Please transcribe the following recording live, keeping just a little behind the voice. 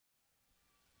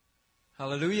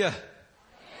Hallelujah.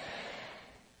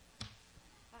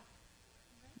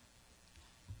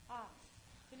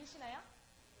 들리시나요?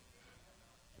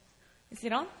 Is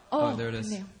it on? Oh, there it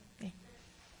is. 있네요. 네.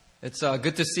 It's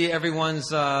good to see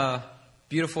everyone's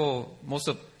beautiful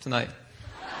mosup tonight.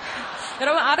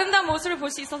 여러분 아름다운 모습을 볼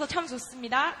수 있어서 참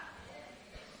좋습니다.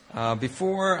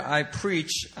 Before I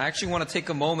preach, I actually want to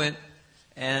take a moment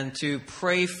and to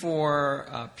pray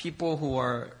for people who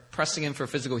are pressing in for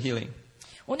physical healing.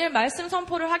 오늘 말씀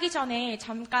선포를 하기 전에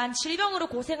잠깐 질병으로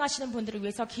고생하시는 분들을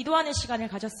위해서 기도하는 시간을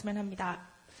가졌으면 합니다.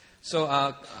 So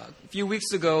a few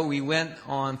weeks ago, we went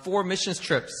on 4 missions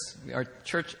trips. Our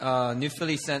church, New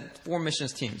Philly, sent 4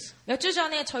 missions teams. 몇 주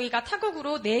전에 저희가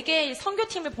타국으로 4개의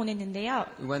선교팀을 보냈는데요.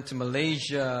 We went to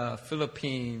Malaysia,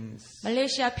 Philippines,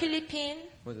 말레이시아, 필리핀,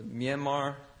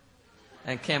 Myanmar,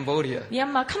 and Cambodia.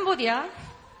 미얀마, 캄보디아.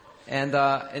 And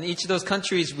in each of those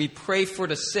countries, we prayed for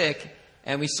the sick,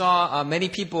 and we saw many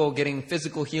people getting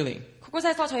physical healing.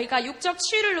 그곳에서 저희가 육적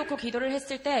치유를 놓고 기도를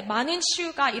했을 때 많은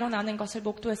치유가 일어나는 것을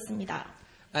목도했습니다.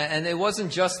 And it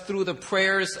wasn't just through the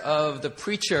prayers of the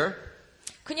preacher.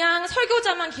 그냥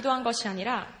설교자만 기도한 것이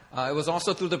아니라 It was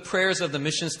also through the prayers of the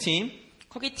missions team.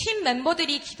 거기 팀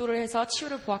멤버들이 기도를 해서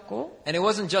치유를 보았고 And it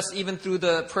wasn't just even through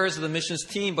the prayers of the missions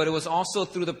team, but it was also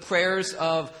through the prayers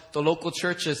of the local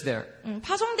churches there.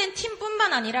 파송된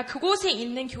팀뿐만 아니라 그곳에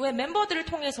있는 교회 멤버들을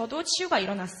통해서도 치유가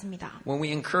일어났습니다. When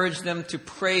we encouraged them to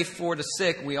pray for the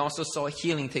sick, we also saw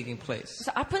healing taking place.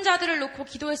 그래서 아픈 자들을 놓고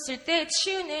기도했을 때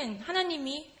치유는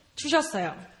하나님이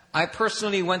주셨어요. I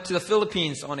personally went to the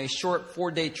Philippines on a short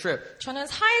 4-day trip. 저는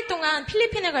 4일 동안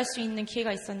필리핀에 갈 수 있는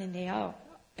기회가 있었는데요.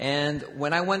 And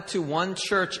when I went to one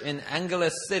church in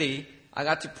Angeles City, I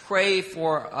got to pray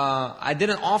for, I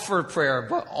didn't offer prayer,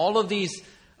 but all of these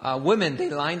women, they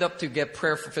lined up to get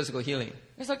prayer for physical healing.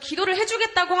 그래서 기도를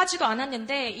해주겠다고 하지도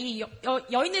않았는데 이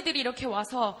여인들이 이렇게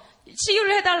와서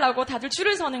치유를 해달라고 다들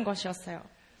줄을 서는 것이었어요.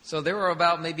 So there were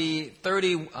about maybe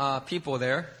 30 people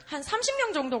there. 한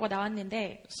 30명 정도가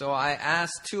나왔는데 So I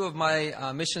asked 2 of my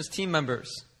missions team members.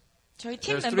 저희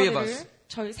팀 There's 3 of 멤버들을 us.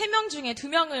 저희 3명 중에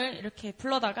 2명을 이렇게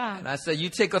불러다가 And I said, you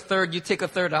take a third, you take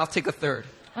a third, I'll take a third.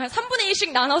 3분의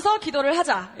 1씩 나눠서 기도를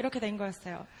하자 이렇게 된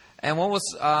거였어요. And what was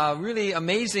really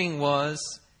amazing was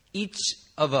each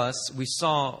of us, we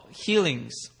saw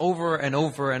healings over and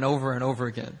over and over and over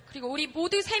again. 그리고 우리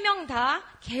모두 3명 다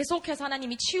계속해서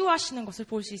하나님이 치유하시는 것을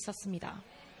볼 수 있었습니다.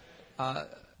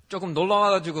 조금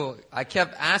놀라워가지고 I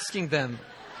kept asking them,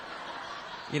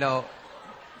 you know,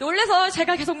 놀래서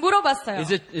제가 계속 물어봤어요.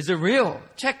 is it real?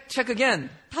 Check again.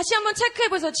 다시 한번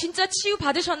체크해보세요. 진짜 치유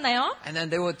받으셨나요? And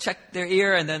then they would check their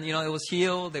ear, and then it was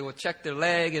healed. They would check their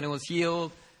leg, and it was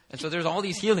healed. And so there's all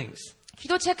these healings.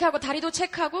 귀도 체크하고 다리도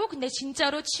체크하고 근데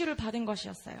진짜로 치유를 받은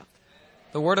것이었어요.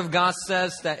 The Word of God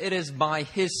says that it is by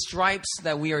His stripes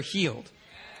that we are healed.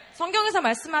 성경에서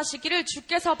말씀하시기를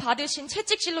주께서 받으신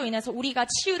채찍질로 인해서 우리가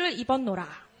치유를 입었노라.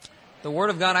 The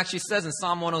Word of God actually says in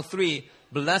Psalm 103,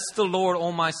 Bless the Lord,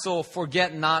 O my soul,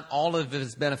 forget not all of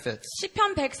His benefits.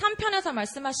 시편 103편에서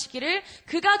말씀하시기를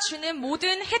그가 주는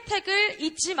모든 혜택을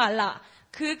잊지 말라.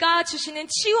 그가 주시는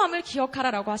치유함을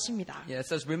기억하라라고 하십니다. Yeah, it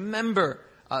says, Remember,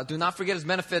 do not forget His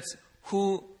benefits,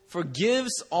 who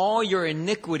forgives all your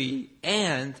iniquity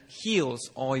and heals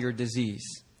all your disease.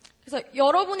 그래서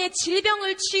여러분의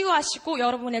질병을 치유하시고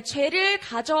여러분의 죄를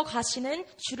가져가시는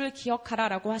주를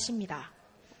기억하라라고 하십니다.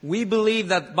 We believe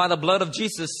that by the blood of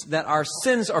Jesus that our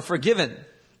sins are forgiven.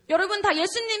 여러분 다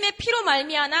예수님의 피로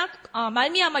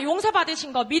말미암아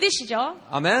용서받으신 거 믿으시죠?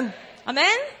 Amen? 아멘.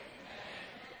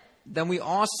 Then we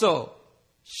also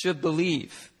should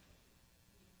believe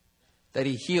that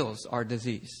He heals our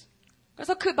disease.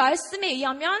 그래서 그 말씀에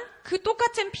의하면 그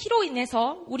똑같은 피로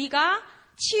인해서 우리가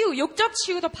치유, 육적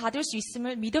치유도 받을 수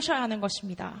있음을 믿으셔야 하는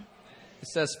것입니다. It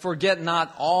says, forget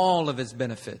not all of His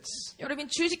benefits. 여러분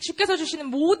주께서 주시는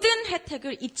모든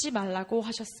혜택을 잊지 말라고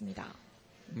하셨습니다.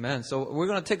 Amen. So we're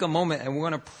going to take a moment and we're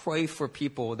going to pray for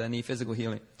people that need physical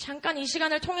healing. 잠깐 이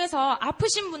시간을 통해서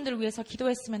아프신 분들을 위해서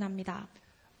기도했으면 합니다.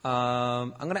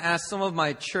 I'm going to ask some of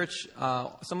my church,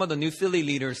 some of the New Philly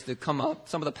leaders to come up,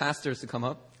 some of the pastors to come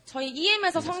up. 저희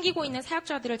EM에서 섬기고 있는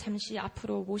사역자들을 잠시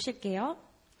앞으로 모실게요.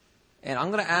 And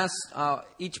I'm going to ask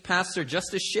each pastor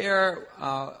just to share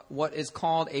what is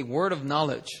called a word of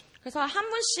knowledge. 그래서 한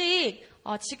분씩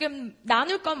지금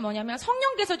나눌 건 뭐냐면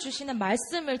성령께서 주시는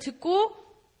말씀을 듣고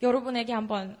여러분에게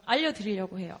한번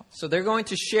알려드리려고 해요. So they're going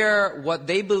to share what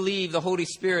they believe the Holy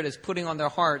Spirit is putting on their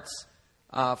hearts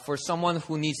for someone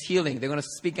who needs healing. They're going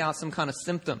to speak out some kind of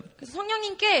symptom. 그래서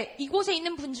성령님께 이곳에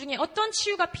있는 분 중에 어떤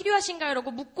치유가 필요하신가요? 라고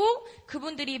묻고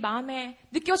그분들이 마음에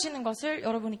느껴지는 것을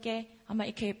여러분께 아마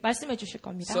이렇게 말씀해 주실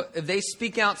겁니다. So if they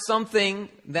speak out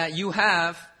something that you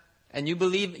have and you're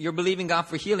believing God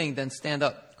for healing, then stand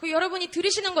up. 그 여러분이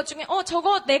들으시는 것 중에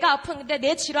저거 내가 아픈데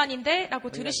내 질환인데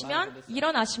라고 들으시면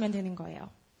일어나시면 되는 거예요.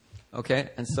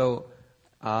 Okay, and so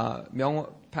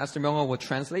Pastor Myung-ho will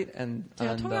translate and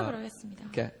제가 통역을 하겠습니다.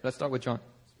 okay, let's start with John.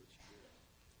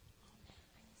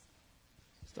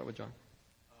 Start with John.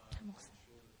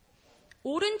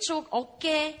 오른쪽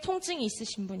어깨 통증이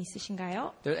있으신 분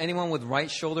있으신가요? There anyone with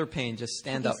right shoulder pain, just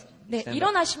stand up. 네, Stand up.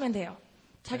 일어나시면 돼요.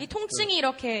 자기 통증이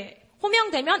이렇게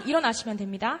호명되면 일어나시면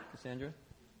됩니다. Sandra?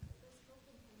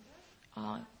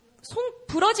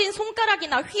 부러진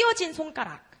손가락이나 휘어진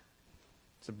손가락.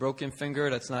 It's a broken finger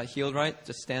that's not healed right.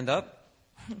 Just stand up.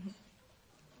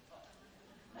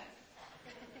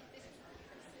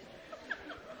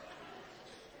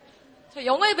 저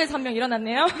영화에서 한 명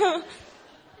일어났네요.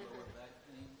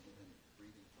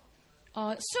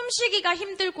 숨쉬기가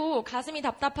힘들고 가슴이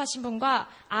답답하신 분과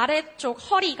아래쪽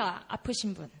허리가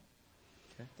아프신 분.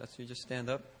 Okay, that's you. Just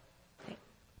stand up.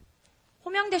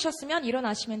 호명되셨으면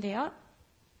일어나시면 돼요.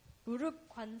 무릎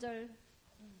관절염.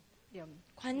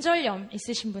 관절염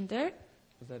있으신 분들.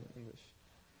 Is that in English?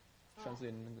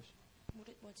 Translate in English.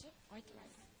 뭐지?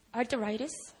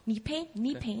 Arthritis, knee pain,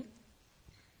 knee pain.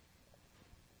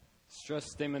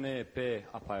 스트레스 때문에 배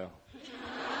아파요.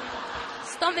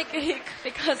 Stomach ache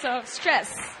because of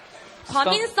stress.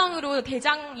 과민성으로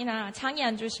대장이나 장이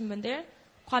안 좋으신 분들,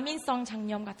 과민성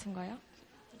장염 같은 거요.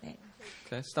 네.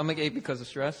 Okay, stomach ache because of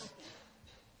stress.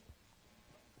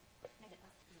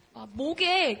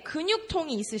 목에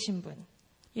근육통이 있으신 분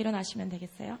일어나시면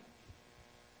되겠어요.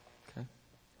 Okay.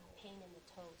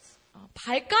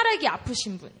 발가락이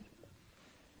아프신 분,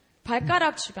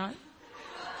 발가락 주변.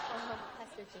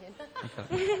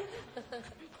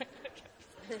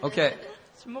 Okay.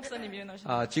 준 목사님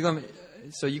일어나시면. 지금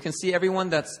so you can see everyone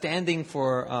that's standing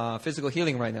for physical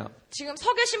healing right now. 지금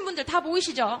서 계신 분들 다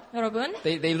보이시죠, 여러분?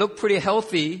 They look pretty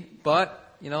healthy, but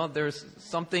you know there's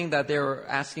something that they're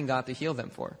asking God to heal them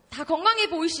for. 다 건강해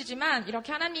보이시지만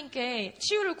이렇게 하나님께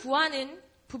치유를 구하는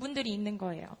부분들이 있는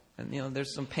거예요. And you know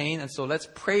there's some pain, and so let's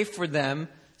pray for them,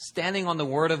 standing on the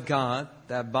Word of God,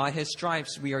 that by His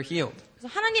stripes we are healed. 그래서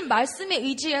하나님 말씀에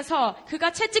의지해서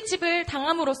그가 채찍질을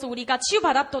당함으로써 우리가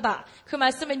치유받았도다. 그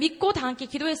말씀을 믿고 다 함께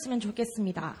기도했으면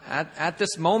좋겠습니다. At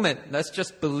this moment, let's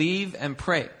just believe and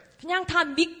pray. 그냥 다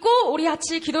믿고 우리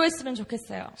같이 기도했으면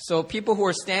좋겠어요. So people who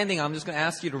are standing, I'm just going to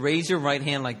ask you to raise your right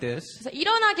hand like this. 그래서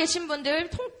일어나 계신 분들,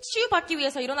 치유받기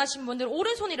위해서 일어나신 분들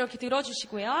오른손 이렇게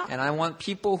들어주시고요. And I want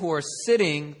people who are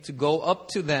sitting to go up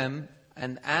to them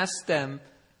and ask them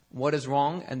what is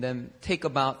wrong, and then take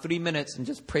about 3 minutes and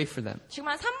just pray for them. 지금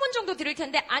한 3분 정도 드릴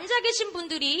텐데 앉아 계신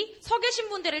분들이 서 계신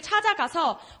분들을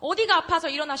찾아가서 어디가 아파서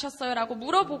일어나셨어요라고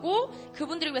물어보고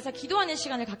그분들을 위해서 기도하는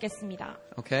시간을 갖겠습니다.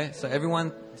 Okay, so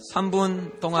everyone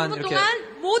 3분 동안 3분 이렇게.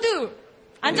 동안 모두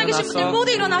앉아 계신 분들 일어나서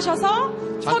모두 일어나셔서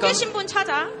서 잠깐- 계신 분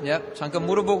찾아 Yep, 잠깐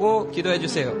물어보고 기도해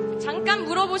주세요. 잠깐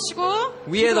물어보시고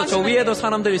위에도 저 기도하시면 위에도 돼요.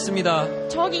 사람들 있습니다.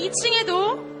 저기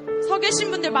 2층에도 서 계신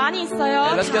분들 많이 있어요.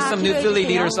 And let's get 다 some New 기도해 Philly 주세요.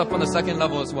 leaders up on the second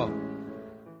level as well.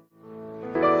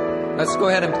 Let's go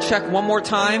ahead and check one more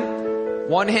time.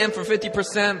 One hand for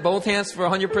 50%, both hands for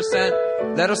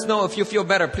 100%. Let us know if you feel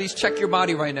better. Please check your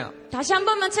body right now. 다시 한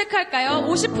번만 체크할까요?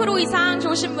 50% 이상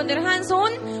좋으신 분들은 한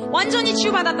손, 완전히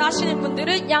치유받았다 하시는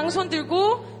분들은 양손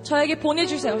들고 저에게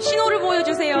보내주세요. 신호를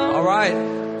보여주세요. All right.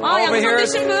 양손 Over here.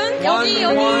 드신 분, One,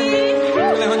 여기.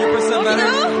 feeling 100% better.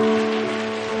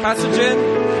 여기도, Pastor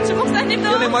Jin, 주 목사님도.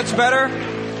 feeling much better.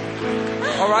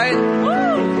 All right.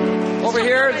 Over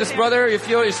here, this brother, you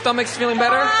feel your stomach's feeling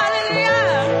better?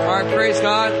 할렐루야. All right, praise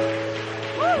God.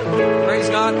 Praise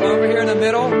God. Over here in the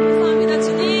middle. 감사합니다,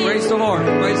 주님. Praise the Lord.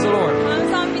 Praise the Lord.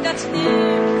 감사합니다,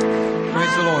 주님.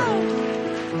 Praise the Lord.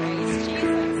 Praise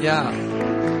Jesus. Yeah.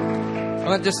 I'm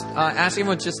going to just ask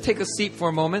everyone to just take a seat for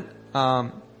a moment.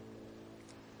 And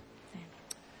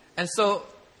so,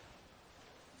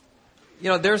 you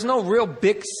know, there's no real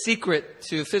big secret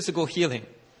to physical healing.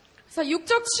 그래서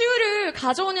육적 치유를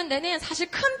가져오는 데는 사실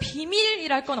큰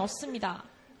비밀이랄 건 없습니다.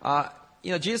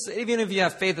 You know, Jesus, even if you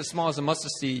have faith as small as a mustard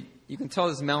seed, you can tell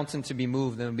this mountain to be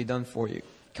moved and it'll be done for you.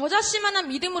 겨자씨만한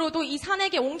믿음으로도 이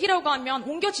산에게 옮기라고 하면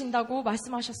옮겨진다고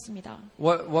말씀하셨습니다.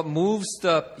 What moves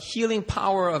the healing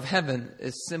power of heaven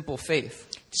is simple faith.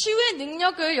 치유의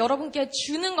능력을 여러분께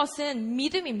주는 것은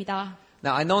믿음입니다.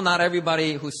 Now, I know not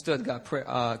everybody who stood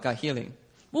got healing.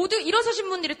 모두 일어서신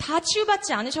분들이 다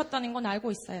치유받지 않으셨다는 건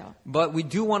알고 있어요. But we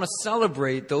do want to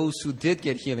celebrate those who did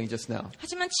get healing just now.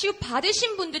 하지만 치유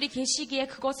받으신 분들이 계시기에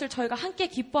그것을 저희가 함께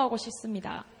기뻐하고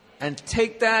싶습니다. And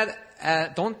take that,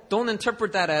 don't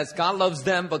interpret that as God loves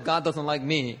them, but God doesn't like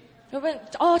me. 여러분,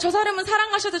 저 사람은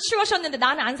사랑하셔도 치유하셨는데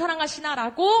나는 안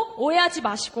사랑하시나라고 오해하지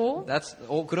마시고.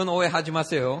 그런 오해하지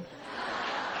마세요.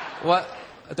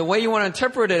 The way you want to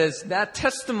interpret it is that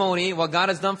testimony, what God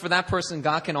has done for that person,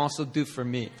 God can also do for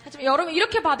me. 하지만 여러분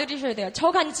이렇게 받아들이셔야 돼요.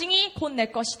 저 간증이 곧 내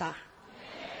것이다.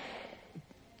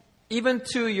 Even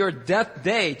to your death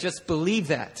day, just believe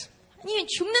that. 하나님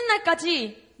죽는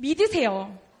날까지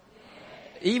믿으세요.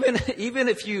 Even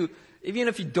if you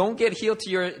don't get healed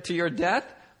to your death,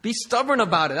 be stubborn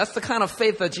about it. That's the kind of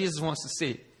faith that Jesus wants to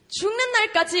see. 죽는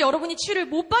날까지 여러분이 치유를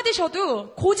못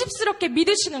받으셔도 고집스럽게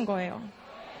믿으시는 거예요.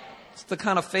 It's the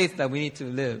kind of faith that we need to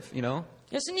live, you know?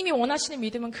 예수님이 원하시는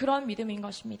믿음은 그런 믿음인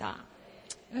것입니다.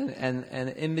 And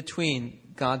in between,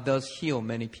 God does heal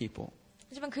many people.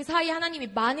 하지만 그 사이 하나님이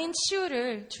많은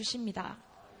치유를 주십니다.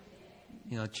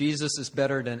 You know, Jesus is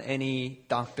better than any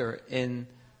doctor in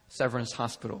Severance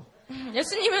Hospital.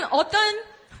 예수님은 어떤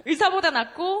의사보다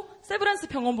낫고 세브란스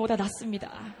병원보다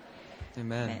낫습니다.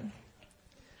 Amen.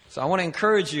 So I want to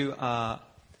encourage you.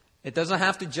 It doesn't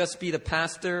have to just be the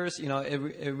pastors. You know,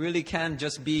 it really can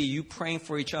just be you praying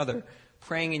for each other,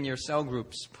 praying in your cell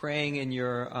groups, praying in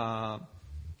your,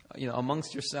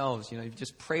 amongst yourselves. You know, you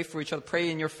just pray for each other,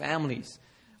 pray in your families.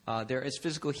 There is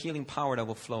physical healing power that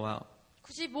will flow out.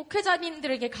 굳이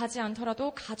목회자님들에게 가지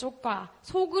않더라도 가족과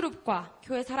소그룹과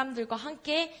교회 사람들과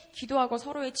함께 기도하고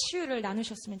서로의 치유를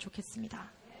나누셨으면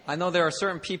좋겠습니다. I know there are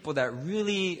certain people that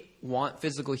really want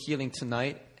physical healing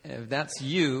tonight. If that's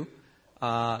you,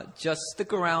 just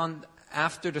stick around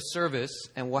after the service,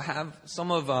 and we'll have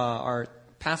some of our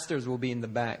pastors will be in the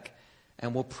back,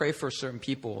 and we'll pray for certain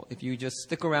people. If you just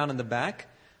stick around in the back,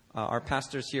 our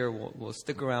pastors here will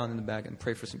stick around in the back and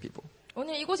pray for some people.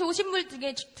 오늘 이곳에 오신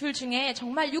분들 중에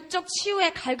정말 육적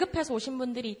치유에 갈급해서 오신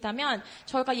분들이 있다면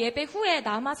저희가 예배 후에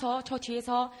남아서 저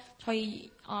뒤에서 저희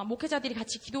목회자들이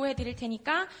같이 기도해 드릴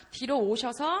테니까 뒤로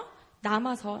오셔서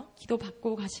남아서 기도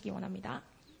받고 가시기 원합니다.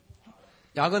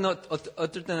 약은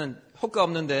어떨 때는 효과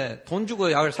없는데 돈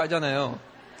주고 약을 사잖아요.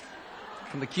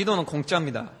 근데 기도는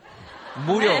공짜입니다.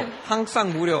 무료, 네.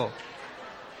 항상 무료.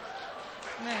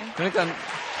 네. 그러니까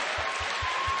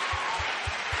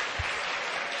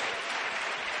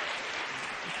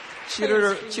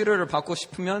치료를 받고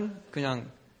싶으면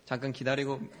그냥 잠깐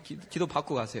기다리고 기도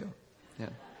받고 가세요.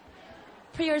 Yeah.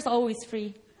 Prayers always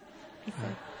free.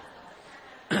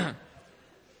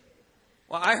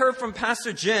 Well, I heard from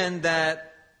Pastor Jin that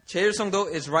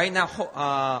제일성도 is right now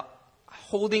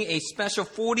holding a special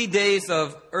 40 days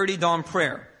of early dawn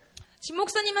prayer. 진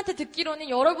목사님한테 듣기로는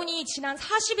여러분이 지난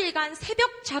 40일간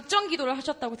새벽 작정 기도를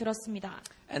하셨다고 들었습니다.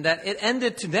 And that it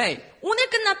ended today. 오늘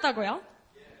끝났다고요?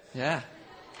 Yeah.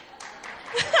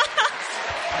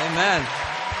 Amen.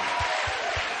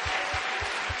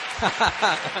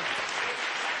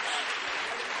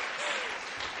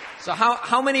 So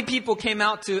how many people came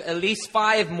out to at least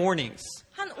 5 mornings?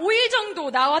 한 5일 정도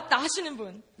나왔다 하시는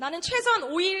분. 나는 최소한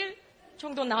 5일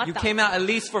정도 You 나왔다. came out at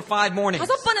least for 5 mornings.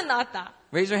 5번은 나왔다.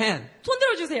 Raise your hand. 손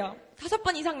들어주세요.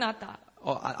 5번 이상 나왔다.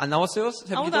 안 나왔어요?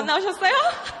 아무도 안 나오셨어요?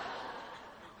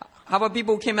 How about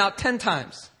people who came out 10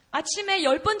 times? 아침에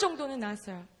 10번 정도는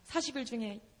나왔어요. 40일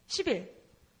중에 10일.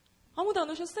 아무도 안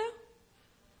오셨어요?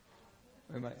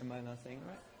 Am I not saying it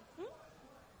right?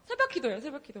 새벽 기도요,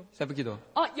 새벽 기도. 새벽 기도.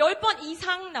 10번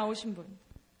이상 나오신 분.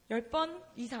 10번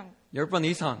이상. 10번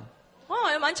이상.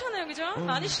 많잖아요, 그죠?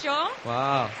 많으시죠?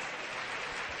 와우.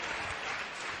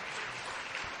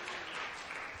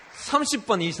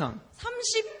 30번 이상.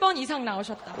 30번 이상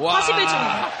나오셨다. 와. 40일 중에.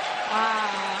 와.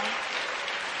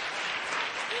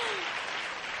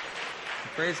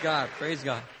 Praise God. Praise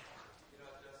God.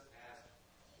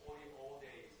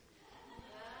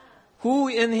 Who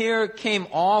in here came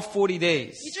all 40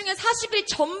 days? 이 중에 40일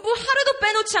전부 하루도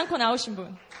빼놓지 않고 나오신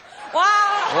분. 와.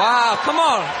 Wow, come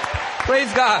on.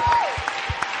 Praise God.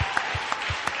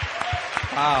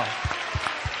 Wow.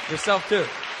 Yourself too.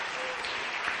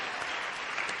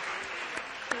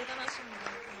 대단하신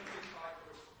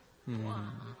분.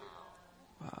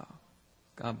 Wow.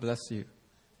 God bless you.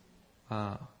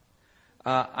 Wow.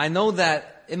 I know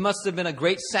that it must have been a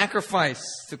great sacrifice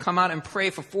to come out and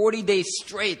pray for 40 days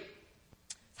straight.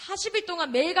 40일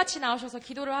동안 매일같이 나오셔서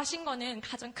기도를 하신 거는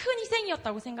가장 큰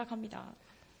희생이었다고 생각합니다.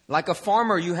 Like a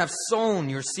farmer, you have sown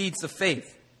your seeds of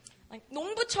faith.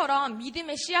 농부처럼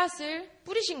믿음의 씨앗을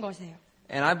뿌리신 거세요.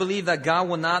 And I believe that God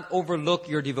will not overlook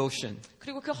your devotion.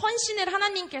 그리고 그 헌신을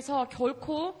하나님께서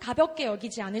결코 가볍게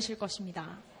여기지 않으실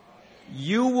것입니다.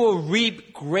 You will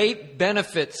reap great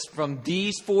benefits from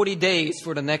these 40 days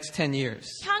for the next 10 years.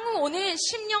 향후 오는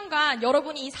 10년간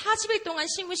여러분이 이 40일 동안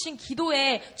심으신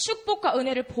기도의 축복과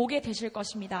은혜를 보게 되실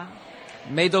것입니다.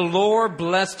 May the Lord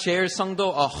bless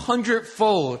제일성도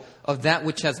 100-fold of that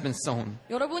which has been sown.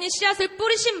 여러분이 씨앗을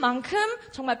뿌리신 만큼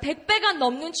정말 100배가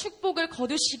넘는 축복을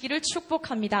거두시기를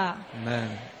축복합니다.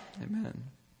 Amen. Amen.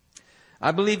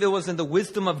 I believe it was in the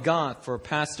wisdom of God for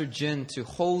Pastor Jin to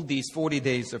hold these 40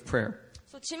 days of prayer.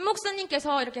 진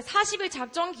목사님께서 이렇게 40일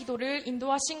작정 기도를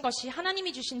인도하신 것이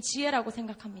하나님이 주신 지혜라고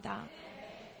생각합니다.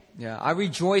 Yeah, I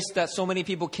rejoiced that so many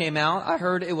people came out. I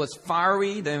heard it was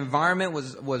fiery. The environment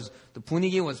the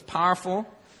분위기 was powerful.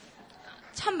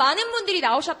 참 많은 분들이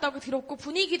나오셨다고 들었고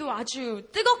분위기도 아주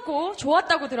뜨겁고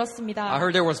좋았다고 들었습니다. I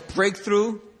heard there was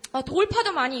breakthrough.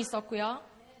 돌파도 많이 있었고요.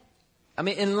 I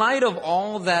mean, in light of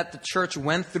all that the church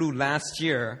went through last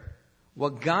year,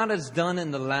 what God has done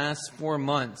in the last 4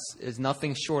 months is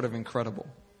nothing short of incredible.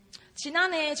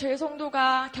 지난해 저희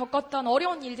성도가 겪었던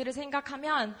어려운 일들을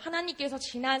생각하면 하나님께서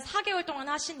지난 4개월 동안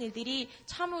하신 일들이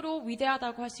참으로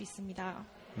위대하다고 할 수 있습니다.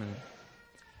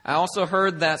 I also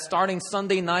heard that starting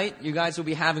Sunday night, you guys will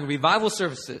be having revival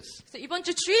services. 그래서 이번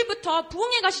주 주일부터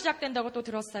부흥회가 시작된다고 또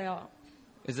들었어요.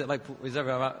 Is that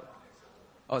right?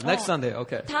 Oh, next Sunday.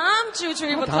 Okay. 다음 주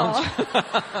주일부터. 다음 주.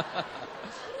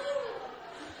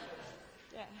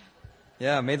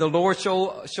 Yeah, may the Lord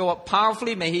show up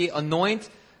powerfully. May He anoint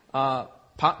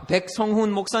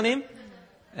백성훈 목사님,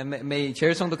 and may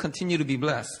제일성도 continue to be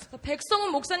blessed.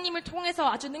 백성훈 목사님을 통해서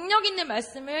아주 능력 있는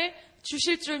말씀을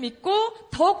주실 줄 믿고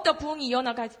더욱더 부흥이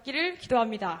이어나가기를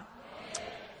기도합니다.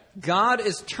 God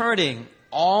is turning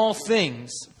all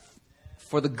things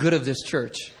for the good of this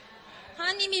church.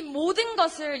 하나님이 모든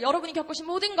것을 여러분이 겪으신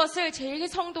모든 것을 제일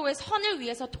성도의 선을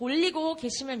위해서 돌리고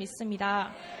계심을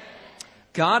믿습니다.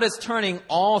 God is turning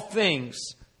all things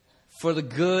for the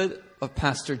good of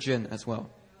Pastor Jin as well.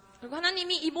 그리고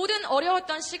하나님이 이 모든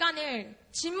어려웠던 시간을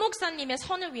진 목사님의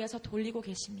선을 위해서 돌리고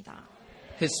계십니다.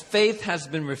 His faith has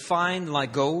been refined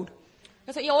like gold.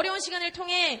 그래서 이 어려운 시간을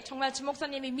통해 정말 진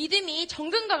목사님의 믿음이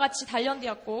정금과 같이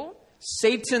단련되었고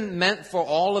Satan meant for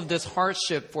all of this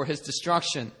hardship for his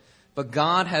destruction, but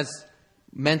God has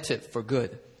meant it for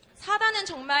good. 사단은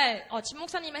정말 진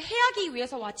목사님을 해하기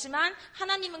위해서 왔지만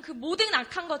하나님은 그 모든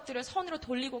악한 것들을 선으로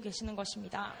돌리고 계시는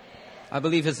것입니다. I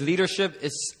believe his leadership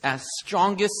is as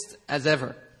strongest as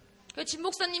ever. 진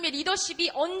목사님의 리더십이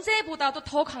언제보다도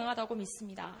더 강하다고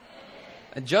믿습니다.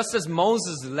 And just as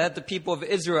Moses led the people of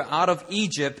Israel out of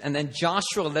Egypt and then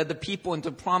Joshua led the people into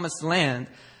the promised land,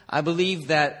 I believe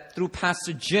that through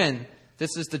Pastor Jin,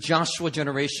 this is the Joshua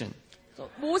generation.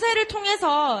 모세를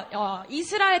통해서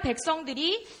이스라엘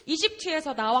백성들이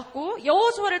이집트에서 나왔고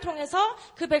여호수아를 통해서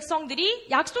그 백성들이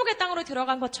약속의 땅으로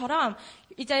들어간 것처럼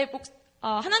이제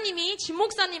하나님이 진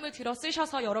목사님을 들어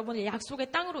쓰셔서 여러분을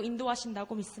약속의 땅으로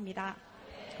인도하신다고 믿습니다.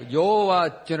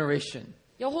 여호와 generation.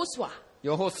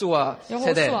 여호수아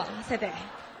세대.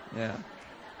 Yeah.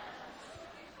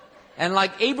 And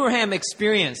like Abraham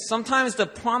experienced, sometimes the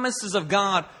promises of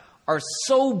God are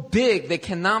so big they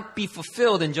cannot be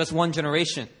fulfilled in just one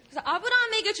generation. 그래서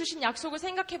아브라함에게 주신 약속을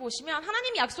생각해 보시면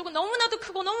하나님의 약속은 너무나도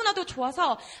크고 너무나도 좋아서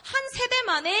한 세대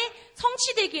만에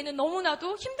성취되기에는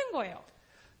너무나도 힘든 거예요.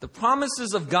 The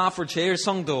promises of God for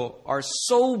제일성도 are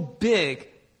so big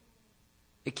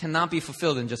it cannot be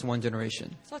fulfilled in just one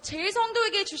generation. 그래서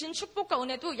제일성도에게 주신 축복과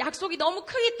은혜도 약속이 너무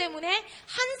크기 때문에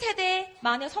한 세대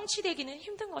만에 성취되기는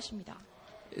힘든 것입니다.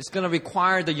 It's going to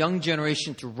require the young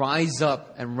generation to rise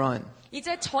up and run.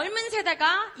 이제 젊은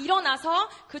세대가 일어나서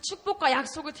그 축복과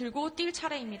약속을 들고 뛸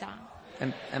차례입니다.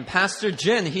 And Pastor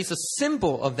Jin, he's a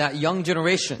symbol of that young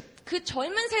generation. 그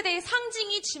젊은 세대의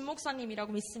상징이 진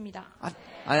목사님이라고 믿습니다.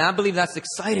 I believe that's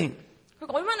exciting.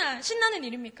 그리고 얼마나 신나는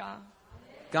일입니까?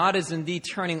 God is indeed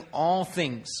turning all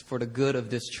things for the good of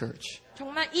this church.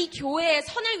 정말 이 교회의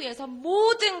선을 위해서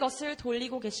모든 것을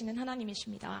돌리고 계시는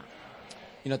하나님이십니다.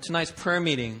 You know, tonight's prayer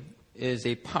meeting is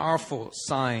a powerful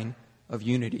sign of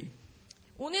unity.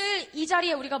 오늘 이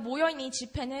자리에 우리가 모여있는 이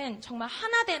집회는 정말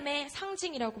하나됨의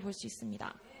상징이라고 볼 수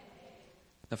있습니다.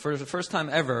 For the first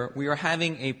time ever, we are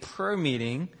having a prayer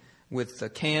meeting with the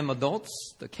KM adults,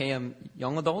 the KM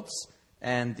young adults,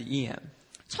 and the EM.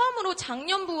 처음으로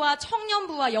장년부와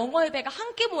청년부와 영어예배가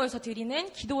함께 모여서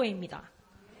드리는 기도회입니다.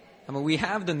 I mean, we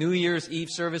have the New Year's Eve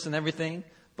service and everything,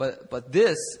 but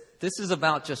this is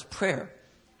about just prayer.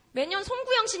 매년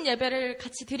송구영신 예배를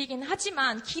같이 드리긴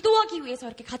하지만 기도하기 위해서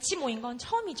이렇게 같이 모인 건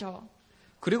처음이죠.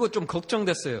 그리고 좀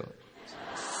걱정됐어요.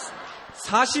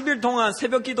 40일 동안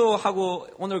새벽 기도하고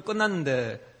오늘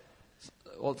끝났는데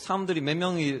사람들이 몇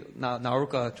명이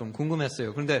나올까 좀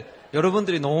궁금했어요. 그런데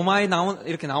여러분들이 너무 많이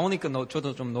이렇게 나오니까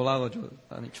저도 좀 놀라가지고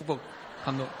축복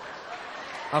감동.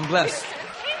 I'm blessed.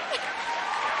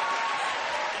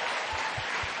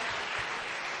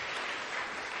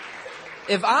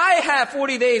 If I had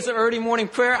 40 days of early morning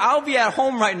prayer, I'll be at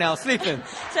home right now sleeping.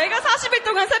 제가 40일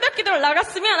동안 새벽 기도를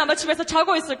나갔으면 아마 집에서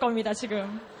자고 있을 겁니다,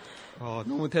 지금.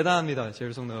 너무 대단합니다.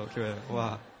 제일성도 교회.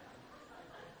 와.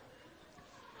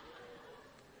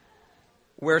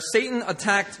 Where Satan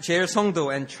attacked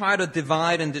제일성도 and tried to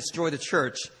divide and destroy the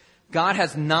church, God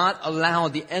has not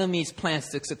allowed the enemy's plans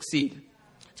to succeed.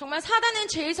 정말 사단은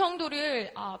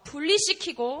제일성도를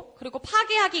분리시키고 그리고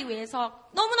파괴하기 위해서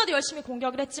너무나도 열심히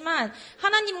공격을 했지만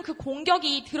하나님은 그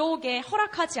공격이 들어오게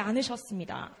허락하지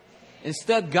않으셨습니다.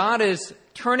 Instead, God is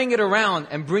turning it around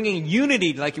and bringing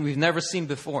unity like we've never seen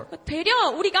before. 되려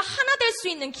우리가 하나 될 수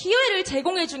있는 기회를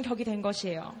제공해 준 격이 된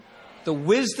것이에요. The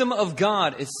wisdom of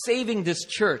God is saving this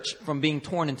church from being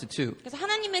torn into two. 그래서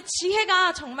하나님의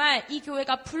지혜가 정말 이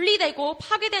교회가 분리되고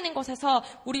파괴되는 것에서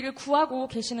우리를 구하고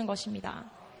계시는 것입니다.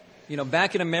 You know,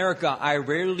 back in America, I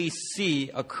rarely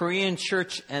see a Korean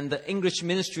church and the English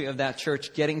ministry of that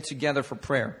church getting together for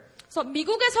prayer. 그래서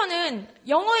미국에서는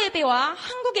영어 예배와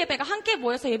한국 예배가 함께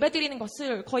모여서 예배드리는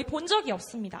것을 거의 본 적이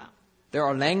없습니다. There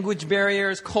are language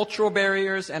barriers, cultural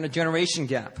barriers, and a generation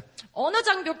gap. 언어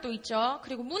장벽도 있죠.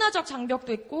 그리고 문화적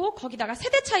장벽도 있고 거기다가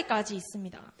세대 차이까지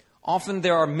있습니다. Often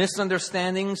there are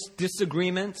misunderstandings,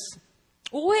 disagreements,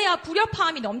 오해와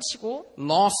불협화음이 넘치고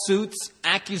lawsuits,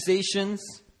 accusations.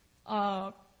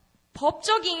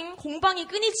 법적인 공방이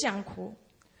끊이지 않고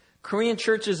Korean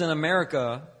churches in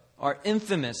America are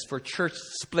infamous for church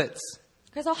splits.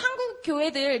 그래서 한국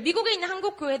교회들, 미국에 있는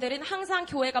한국 교회들은 항상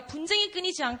교회가 분쟁이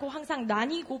끊이지 않고 항상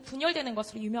나뉘고 분열되는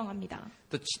것으로 유명합니다.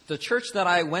 The church that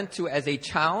I went to as a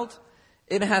child,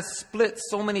 it has split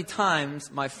so many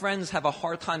times, my friends have a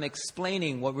hard time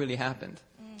explaining what really happened.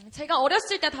 제가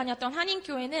어렸을 때 다녔던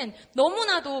한인교회는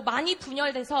너무나도 많이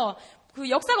분열돼서 그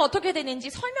역사가 어떻게 되는지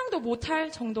설명도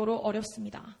못할 정도로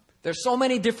어렵습니다. There's so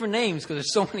many different names because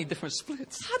there's so many different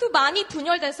splits. 하도 많이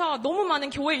분열돼서 너무 많은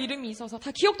교회 이름이 있어서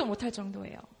다 기억도 못할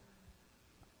정도예요.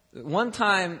 One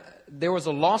time there was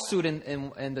a lawsuit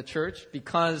in the church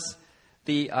because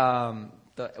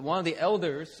one of the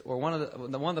elders or one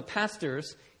of the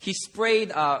pastors, he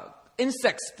sprayed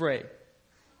insect spray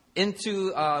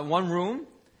into one room,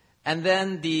 and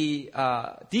then the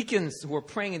deacons who were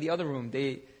praying in the other room,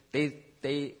 they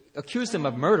accused him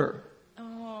of murder.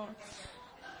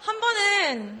 한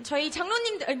번은 저희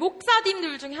장로님들,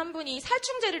 목사님들 중에 한 분이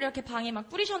살충제를 이렇게 방에 막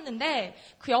뿌리셨는데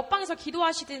그 옆방에서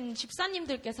기도하시던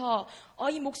집사님들께서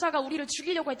이 목사가 우리를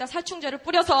죽이려고 했다 살충제를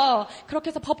뿌려서 그렇게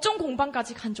해서 법정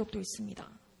공방까지 간 적도 있습니다.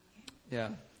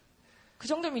 Yeah. 그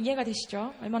정도면 이해가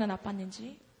되시죠? 얼마나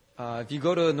나빴는지. If you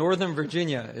go to Northern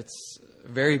Virginia, it's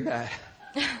very bad.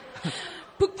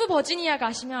 북부 버지니아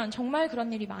가시면 정말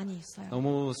그런 일이 많이 있어요.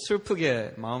 너무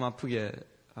슬프게, 마음 아프게,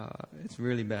 it's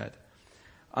really bad.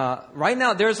 Right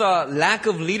now, there's a lack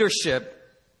of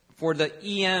leadership for the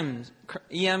EMs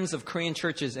of Korean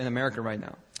churches in America right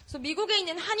now. 그래서 미국에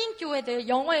있는 한인 교회들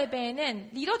영어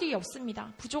예배에는 리더들이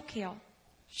없습니다. 부족해요.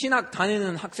 신학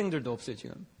다니는 학생들도 없어요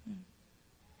지금.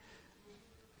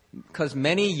 Because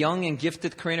many young and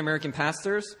gifted Korean American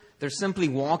pastors, they're simply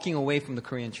walking away from the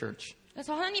Korean church.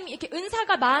 그래서 하나님이 이렇게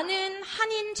은사가 많은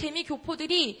한인 재미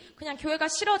교포들이 그냥 교회가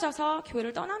싫어져서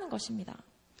교회를 떠나는 것입니다.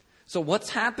 So what's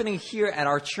happening here at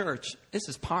our church? This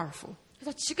is powerful.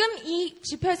 그래서 지금 이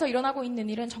집회에서 일어나고 있는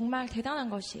일은 정말 대단한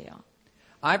것이에요.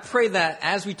 I pray that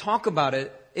as we talk about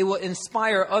it, it will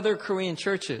inspire other Korean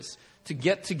churches to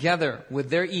get together with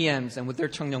their EMs and with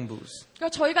their 청년부s. 그러니까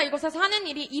저희가 이곳에서 하는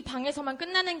일이 이 방에서만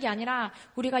끝나는 게 아니라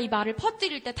우리가 이 말을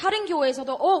퍼뜨릴 때 다른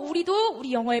교회에서도 우리도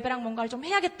우리 영어 예배랑 뭔가를 좀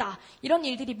해야겠다. 이런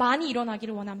일들이 많이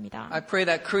일어나기를 원합니다. I pray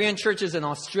that Korean churches in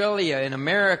Australia, in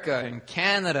America, in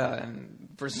Canada, and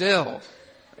Brazil,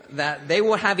 that they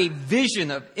will have a vision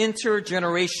of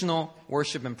intergenerational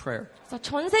worship and prayer. 그래서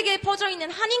전 세계에 퍼져 있는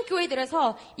한인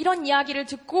교회들에서 이런 이야기를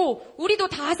듣고 우리도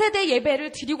다세대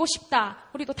예배를 드리고 싶다.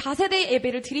 우리도 다세대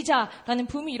예배를 드리자라는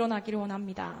붐이 일어나기를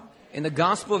원합니다. In the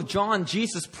Gospel of John,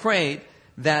 Jesus prayed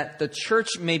that the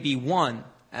church may be one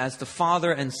as the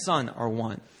Father and Son are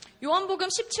one. 요한복음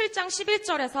 17장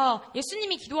 11절에서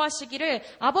예수님이 기도하시기를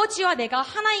아버지와 내가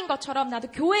하나인 것처럼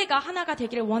나도 교회가 하나가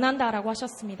되기를 원한다라고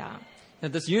하셨습니다. Now,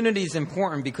 this unity is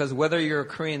important because whether you're a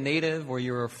Korean native or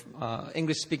you're an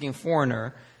English-speaking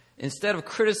foreigner, instead of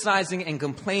criticizing and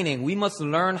complaining, we must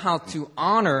learn how to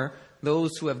honor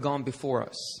those who have gone before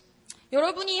us.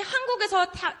 여러분이 한국에서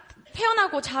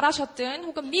태어나고 자라셨든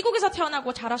혹은 미국에서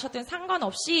태어나고 자라셨든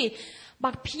상관없이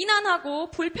막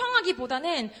비난하고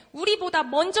불평하기보다는 우리보다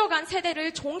먼저 간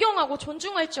세대를 존경하고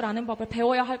존중할 줄 아는 법을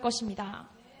배워야 할 것입니다.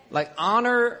 Like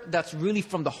honor that's really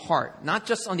from the heart, not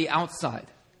just on the outside.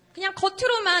 그냥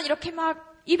겉으로만 이렇게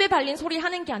막 입에 발린 소리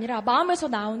하는 게 아니라 마음에서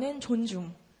나오는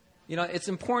존중. You know, it's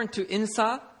important to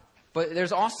insa But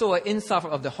there's also an insight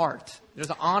of the heart. There's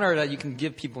an honor that you can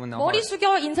give people in the 머리 heart.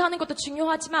 숙여 인사하는 것도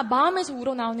중요하지만 마음에서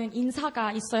우러나오는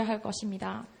인사가 있어야 할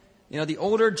것입니다. You know, the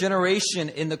older generation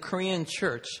in the Korean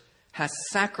church has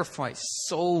sacrificed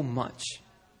so much.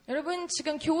 여러분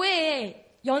지금 교회에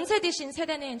연세 드신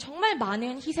세대는 정말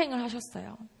많은 희생을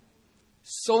하셨어요.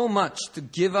 So much to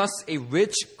give us a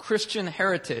rich Christian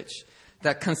heritage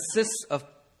that consists of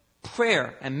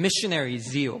prayer and missionary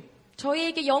zeal.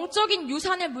 저희에게 영적인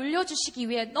유산을 물려주시기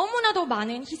위해 너무나도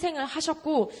많은 희생을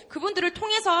하셨고 그분들을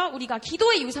통해서 우리가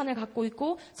기도의 유산을 갖고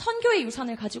있고 선교의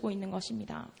유산을 가지고 있는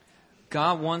것입니다.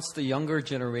 God wants the younger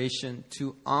generation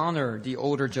to honor the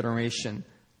older generation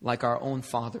like our own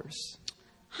fathers.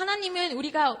 하나님은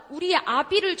우리가 우리의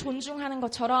아비를 존중하는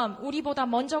것처럼 우리보다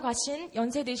먼저 가신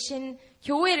연세 드신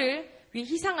교회를 위해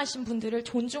희생하신 분들을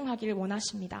존중하기를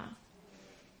원하십니다.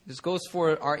 This goes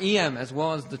for our EM as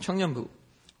well as the 청년부.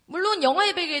 물론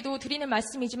영화예배에게도 드리는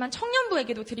말씀이지만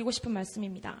청년부에게도 드리고 싶은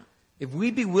말씀입니다. If we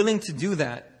be willing to do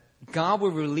that, God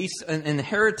will release an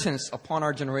inheritance upon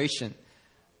our generation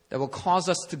that will cause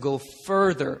us to go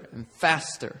further and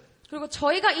faster. 그리고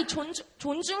저희가 이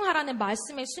존중하라는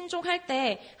말씀에 순종할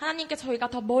때 하나님께 저희가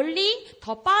더 멀리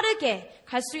더 빠르게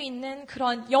갈 수 있는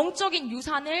그런 영적인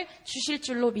유산을 주실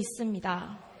줄로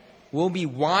믿습니다. We'll be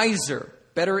wiser,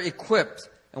 better equipped,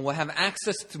 and we'll have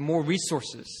access to more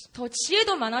resources. 더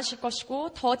지혜도 많으실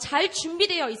것이고 더 잘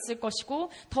준비되어 있을 것이고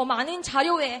더 많은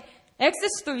자료에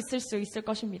액세스도 있을 수 있을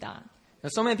것입니다.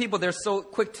 So many people, they're so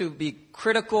quick to be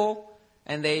critical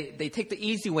and they take the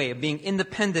easy way of being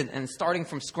independent and starting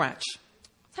from scratch.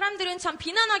 사람들은 참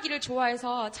비난하기를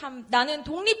좋아해서 참 나는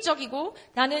독립적이고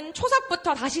나는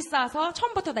초석부터 다시 쌓아서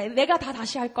처음부터 내가 다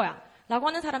다시 할 거야 라고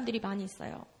하는 사람들이 많이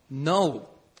있어요. No.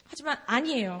 하지만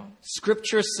아니에요.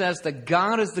 Scripture says that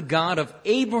God is the God of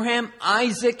Abraham,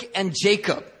 Isaac, and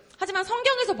Jacob. 하지만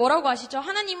성경에서 뭐라고 하시죠?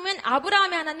 하나님은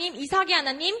아브라함의 하나님, 이삭의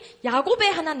하나님,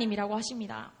 야곱의 하나님이라고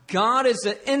하십니다. God is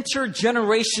an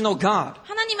intergenerational God.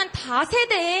 하나님은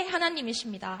다세대의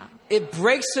하나님이십니다. It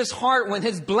breaks his heart when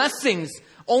his blessings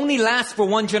only last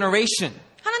for one generation.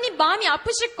 하나님 마음이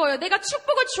아프실 거예요. 내가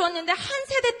축복을 주었는데 한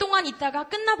세대 동안 있다가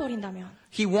끝나버린다면.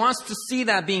 He wants to see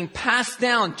that being passed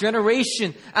down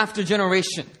generation after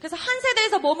generation. 그래서 한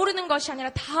세대에서 머무르는 것이 아니라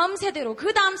다음 세대로,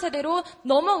 그 다음 세대로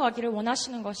넘어가기를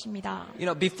원하시는 것입니다. You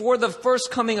know, before the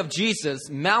first coming of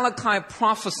Jesus, Malachi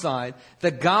prophesied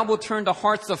that God will turn the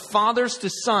hearts of fathers to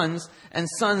sons and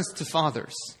sons to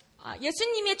fathers.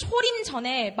 예수님의 초림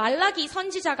전에 말라기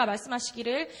선지자가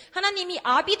말씀하시기를 하나님이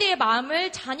아비들의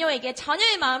마음을 자녀에게,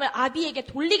 자녀의 마음을 아비에게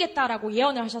돌리겠다라고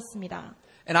예언을 하셨습니다.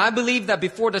 And I believe that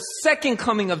before the second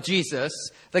coming of Jesus,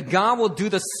 that God will do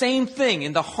the same thing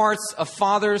in the hearts of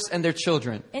fathers and their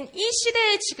children. 이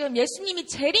시대에 지금 예수님이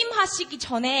재림하시기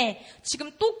전에 지금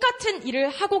똑같은 일을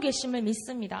하고 계심을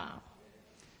믿습니다.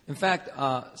 In fact,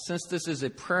 since this is a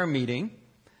prayer meeting,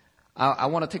 I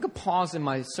want to take a pause in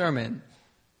my sermon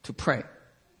to pray.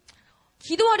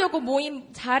 기도하려고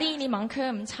모인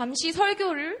자리이니만큼 잠시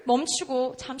설교를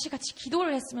멈추고 잠시 같이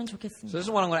기도를 했으면 So 좋겠습니다. this is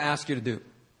what I'm going to ask you to do.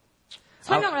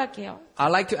 설명을 할게요.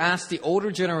 I'd like to ask the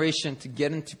older generation to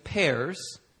get into pairs.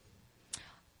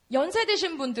 연세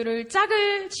드신 분들을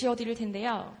짝을 지어드릴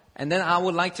텐데요. And then I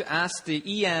would like to ask the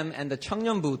EM and the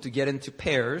청년부 to get into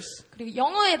pairs. 그리고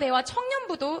영어 예배와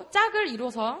청년부도 짝을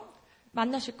이뤄서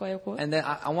만나실 거예요, 곧. And then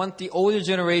I want the older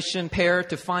generation pair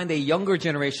to find a younger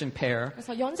generation pair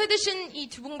그래서 연세 드신 이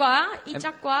두 분과 이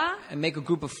짝과 and make a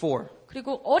group of 4.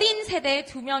 그리고 어린 세대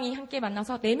 2명이 함께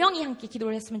만나서 4명이 함께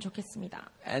기도를 했으면 좋겠습니다.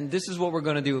 And this is what we're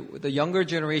going to do. With the younger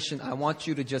generation, I want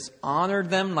you to just honor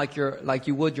them like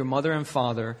you would your mother and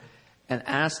father and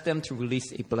ask them to release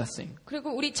a blessing.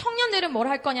 그리고 우리 청년들은 뭘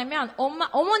할 거냐면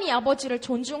어머니 아버지를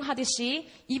존중하듯이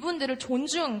이분들을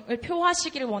존중을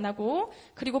표하시기를 원하고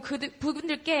그리고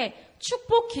그분들께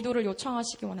축복 기도를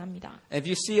요청하시기 원합니다. If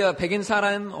you see a 백인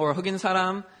사람 or 흑인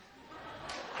사람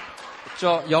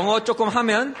저 영어 조금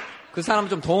하면 그 사람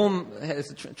좀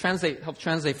help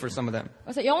translate for some of them.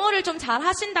 그래서 영어를 좀 잘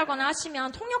하신다거나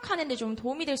하시면 통역하는데 좀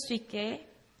도움이 될 수 있게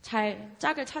잘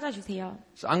짝을 찾아주세요.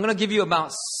 So I'm going to give you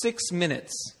about 6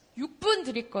 minutes. 6분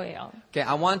드릴 거예요. Okay,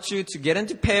 I want you to get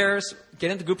into pairs,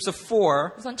 get into groups of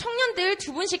 4. 우선 청년들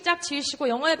 2분씩 짝 지으시고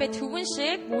영어 예배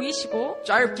 2분씩 모이시고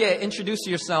짧게 introduce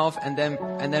yourself and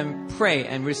then pray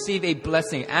and receive a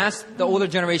blessing. Ask the older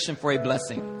generation for a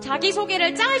blessing. 자기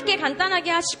소개를 짧게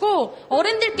간단하게 하시고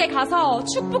어른들께 가서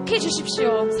축복해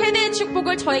주십시오. 세대의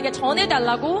축복을 저에게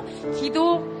전해달라고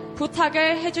기도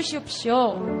부탁을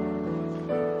해주십시오.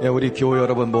 예, 우리 교우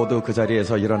여러분 모두 그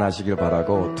자리에서 일어나시길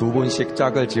바라고 2분씩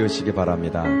짝을 지으시기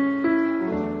바랍니다.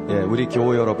 예, 우리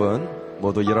교우 여러분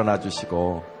모두 일어나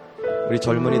주시고 우리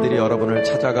젊은이들이 여러분을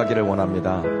찾아가기를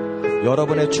원합니다.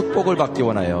 여러분의 축복을 받기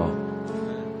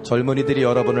원해요. 젊은이들이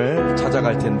여러분을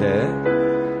찾아갈 텐데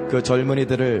그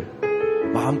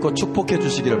젊은이들을 마음껏 축복해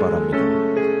주시기를 바랍니다.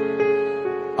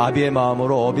 아비의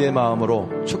마음으로 어비의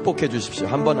마음으로 축복해 주십시오.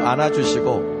 한번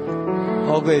안아주시고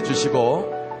허그해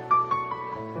주시고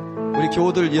우리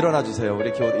교우들 일어나 주세요.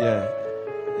 우리 교우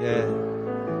예.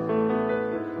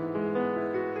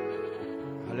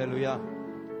 할렐루야.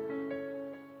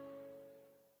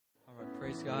 All right,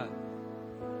 praise God.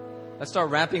 Let's start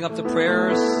wrapping up the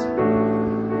prayers.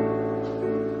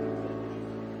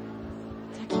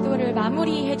 자, 기도를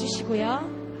마무리해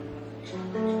주시고요.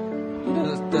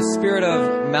 The spirit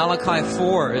of Malachi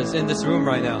 4 is in this room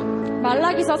right now.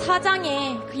 말라기서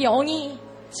 4장에 그 영이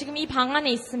지금 이 방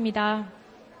안에 있습니다.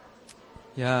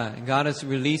 Yeah, God is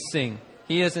releasing.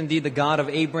 He is indeed the God of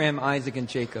Abraham, Isaac,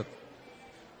 and Jacob.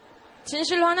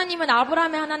 진실로 하나님은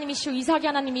아브라함의 하나님이시오, 이삭의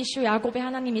하나님이시오, 야곱의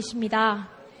하나님이십니다.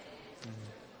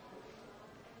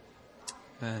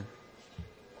 Amen.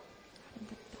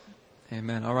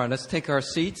 Amen. All right, let's take our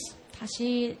seats.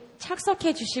 다시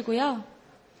착석해 주시고요.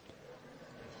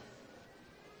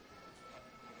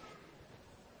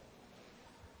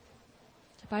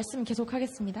 자, 말씀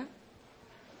계속하겠습니다.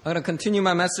 I'm going to continue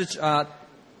my message.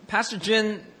 Pastor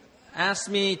Jin asked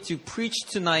me to preach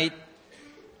tonight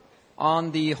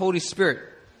on the Holy Spirit.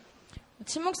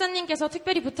 진 목사님께서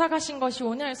특별히 부탁하신 것이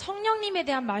오늘 성령님에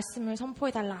대한 말씀을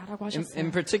선포해달라고 In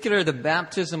하셨어요. particular, the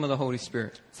baptism of the Holy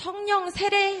Spirit. 성령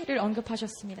세례를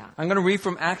언급하셨습니다. I'm going to read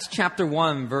from Acts chapter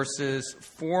 1, verses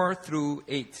 4 through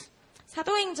 8.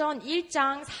 사도행전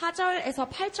 1장 4절에서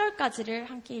 8절까지를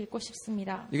함께 읽고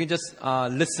싶습니다. You can just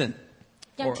listen.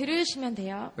 그냥 Or 들으시면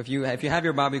돼요. if you have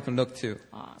your Bible, you can look too.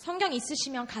 성경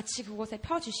있으시면 같이 그곳에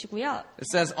펴주시고요. It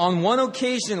says, on one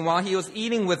occasion while he was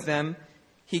eating with them,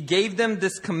 he gave them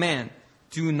this command,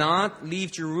 do not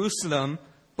leave Jerusalem,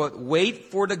 but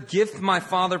wait for the gift my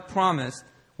father promised,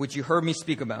 which you heard me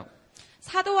speak about.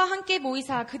 사도와 함께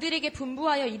모이사 그들에게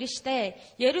분부하여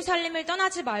이르시되 예루살렘을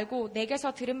떠나지 말고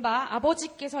내게서 들은 바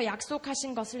아버지께서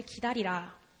약속하신 것을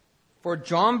기다리라. For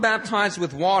John baptized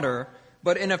with water,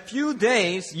 but in a few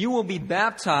days you will be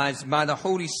baptized by the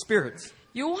Holy Spirit.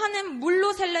 요한은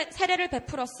물로 세례를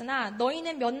베풀었으나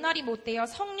너희는 몇 날이 못되어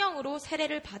성령으로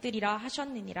세례를 받으리라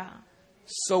하셨느니라.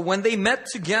 So when they met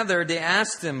together, they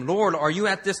asked him, Lord, are you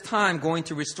at this time going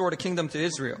to restore the kingdom to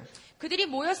Israel? 그들이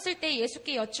모였을 때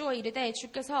예수께 여쭈어 이르되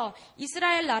주께서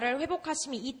이스라엘 나라를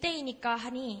회복하심이 이때이니까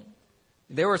하니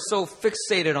They were so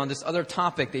fixated on this other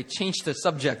topic, they changed the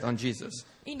subject on Jesus.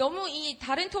 너무 이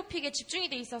다른 토픽에 집중이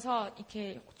돼 있어서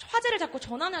이렇게 화제를 자꾸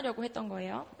전환하려고 했던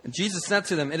거예요. And Jesus said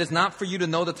to them, it is not for you to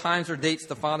know the times or dates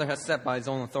the Father has set by his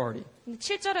own authority.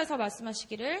 7절에서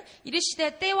말씀하시기를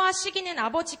이르시되 때와 시기는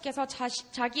아버지께서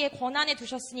자기의 권한에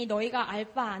두셨으니 너희가 알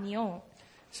바 아니요.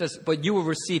 It says, but you will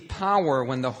receive power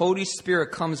when the Holy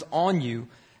Spirit comes on you,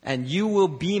 and you will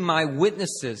be my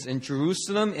witnesses in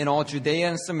Jerusalem, in all Judea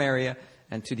and Samaria,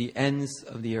 and to the ends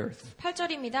of the earth.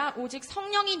 8절입니다. 오직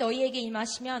성령이 너희에게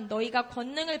임하시면 너희가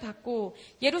권능을 받고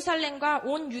예루살렘과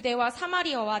온 유대와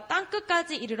사마리아와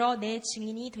땅끝까지 이르러 내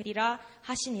증인이 되리라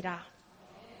하시니라.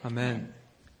 Amen.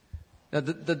 Now,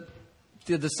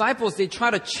 the disciples, they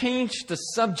try to change the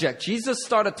subject. Jesus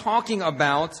started talking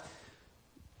about,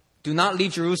 do not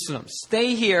leave Jerusalem.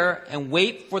 Stay here and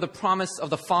wait for the promise of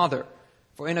the Father.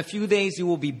 For in a few days you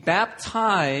will be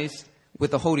baptized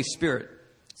with the Holy Spirit.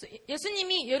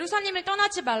 예수님이 예루살렘을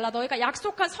떠나지 말라 너희가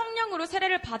약속한 성령으로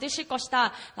세례를 받으실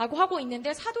것이다 라고 하고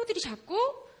있는데 사도들이 자꾸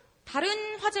다른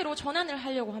화제로 전환을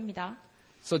하려고 합니다.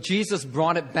 So Jesus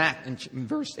brought it back in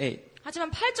verse 8.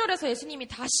 하지만 8절에서 예수님이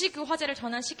다시 그 화제를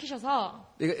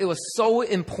전환시키셔서 It was so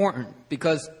important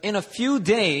because in a few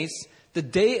days, the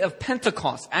day of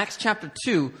Pentecost, Acts chapter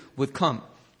 2, would come.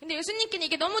 근데 예수님께는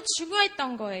이게 너무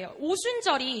중요했던 거예요.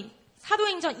 오순절이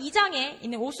사도행전 2장에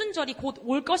있는 오순절이 곧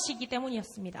올 것이기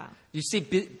때문이었습니다. You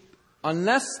see,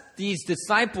 unless these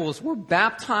disciples were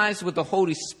baptized with the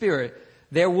Holy Spirit,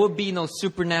 there will be no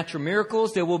supernatural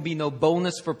miracles, there will be no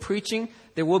boldness for preaching,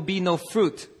 there will be no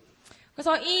fruit.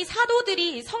 그래서 이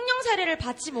사도들이 성령 세례를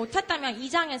받지 못했다면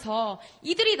 2장에서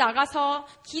이들이 나가서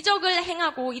기적을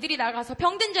행하고 이들이 나가서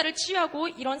병든 자를 치유하고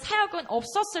이런 사역은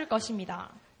없었을 것입니다.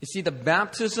 You see, the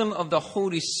baptism of the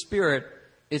Holy Spirit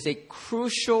is a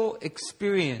crucial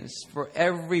experience for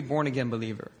every born-again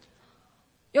believer.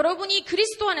 여러분이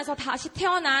그리스도 안에서 다시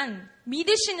태어난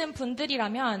믿으시는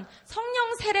분들이라면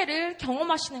성령 세례를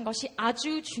경험하시는 것이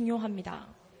아주 중요합니다.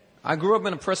 I grew up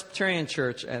in a Presbyterian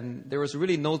church and there was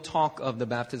really no talk of the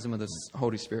baptism of the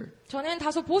Holy Spirit. 저는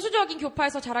다소 보수적인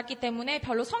교파에서 자랐기 때문에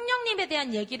별로 성령님에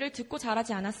대한 얘기를 듣고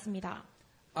자라지 않았습니다.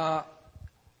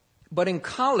 But in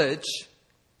college,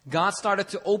 God started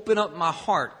to open up my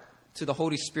heart to the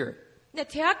Holy Spirit. 근데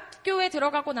대학교에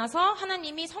들어가고 나서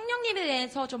하나님이 성령님에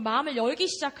대해서 좀 마음을 열기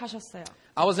시작하셨어요.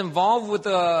 I was involved with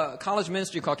a college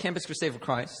ministry called Campus Crusade for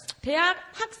Christ.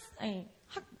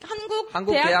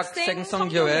 한국 대학생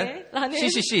성교회 성교회라는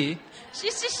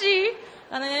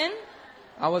CCC라는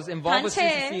I was involved with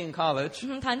단체에, CCC in college.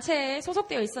 단체에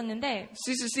소속되어 있었는데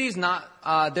CCC is not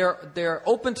they're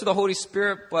open to the Holy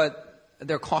Spirit, but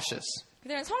they're cautious.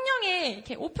 그들은 성령에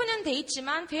이렇게 오픈은 돼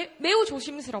있지만 매우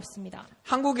조심스럽습니다.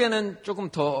 한국에는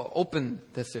조금 더 오픈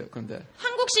됐어요. 그런데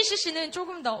한국 CCC는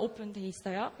조금 더 오픈돼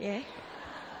있어요. 예.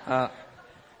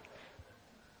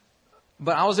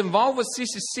 But I was involved with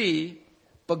CCC,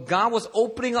 but God was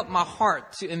opening up my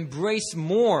heart to embrace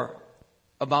more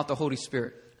about the Holy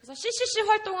Spirit. 그래서 CCC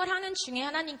활동을 하는 중에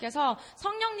하나님께서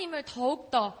성령님을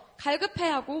더욱더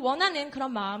갈급해하고 원하는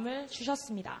그런 마음을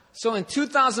주셨습니다. So in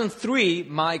 2003,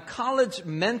 my college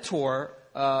mentor,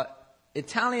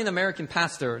 Italian-American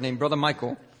pastor named Brother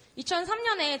Michael,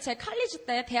 2003년에 제 칼리지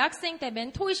때 대학생 때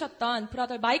멘토이셨던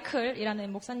브라더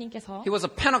마이클이라는 목사님께서 he was a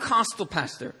Pentecostal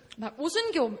pastor. 막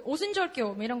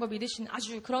오순절교 이런 거 믿으신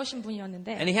아주 그러신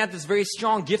분이었는데 And he had this very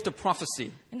strong gift of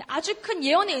prophecy. 근데 아주 큰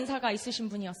예언의 은사가 있으신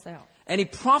분이었어요. And he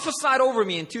prophesied over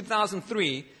me in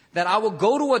 2003 that I will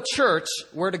go to a church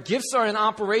where the gifts are in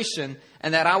operation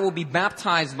and that I will be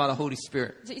baptized by the Holy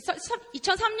Spirit.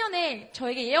 2003년에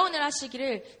저에게 예언을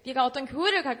하시기를 네가 어떤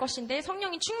교회를 갈 것인데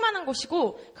성령이 충만한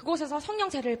곳이고 그곳에서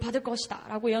성령세를 받을 것이다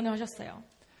라고 예언을 하셨어요.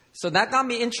 So that got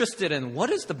me interested in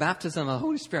what is the baptism of the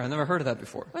Holy Spirit? I've never heard of that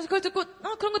before. 그래서 그걸 듣고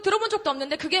그런 거 들어본 적도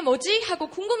없는데 그게 뭐지? 하고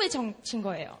궁금해진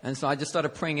거예요. And so I just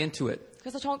started praying into it.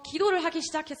 그래서 저 기도를 하기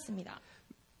시작했습니다.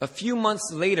 A few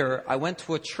months later, I went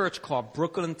to a church called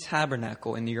Brooklyn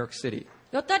Tabernacle in New York City.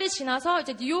 몇 달이 지나서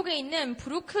이제 뉴욕에 있는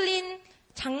브루클린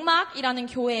장막이라는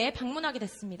교회에 방문하게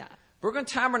됐습니다. Brooklyn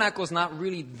Tabernacle is not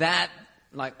really that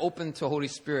like open to Holy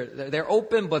Spirit. They're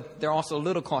open, but they're also a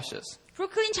little cautious.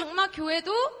 브루클린 장막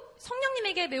교회도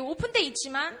성령님에게 매우 오픈돼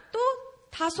있지만 또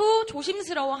다소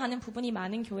조심스러워하는 부분이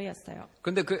많은 교회였어요.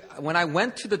 근데 when I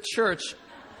went to the church,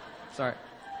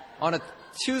 on a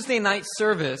Tuesday night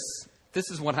service, this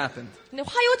is what happened. 근데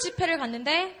화요 집회를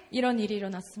갔는데 이런 일이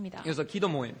일어났습니다. It was a 기도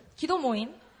모임. 기도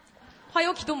모임,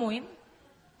 화요 기도 모임.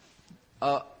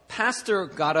 A pastor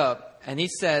got up and he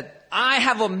said, "I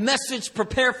have a message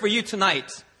prepared for you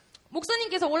tonight."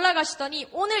 목사님께서 올라가시더니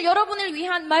오늘 여러분을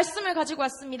위한 말씀을 가지고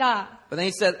왔습니다. But then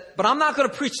he said, "But I'm not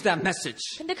going to preach that message."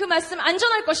 근데 그 말씀 안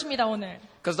전할 것입니다, 오늘.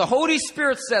 Because the Holy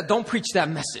Spirit said, "Don't preach that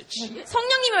message."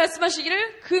 성령님이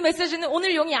말씀하시기를 그 메시지는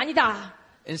오늘 용이 아니다.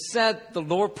 Instead, the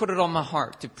Lord put it on my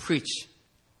heart to preach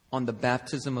on the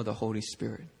baptism of the Holy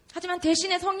Spirit. 하지만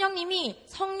대신에 성령님이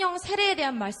성령 세례에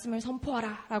대한 말씀을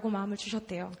선포하라 라고 마음을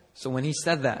주셨대요. So when he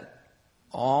said that,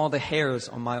 all the hairs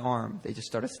on my arm, they just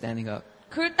started standing up.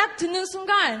 그걸 딱 듣는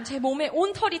순간 제 몸에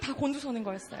온 털이 다 곤두서는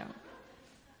거였어요.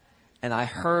 And I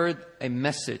heard a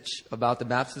message about the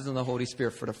baptism of the Holy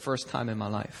Spirit for the first time in my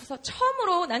life. 그래서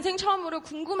난생 처음으로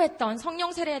궁금했던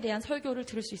성령 세례에 대한 설교를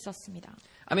들을 수 있었습니다.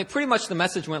 I mean, pretty much the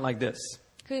message went like this.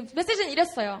 그 메시지는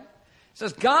이랬어요. It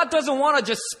says, God doesn't want to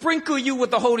just sprinkle you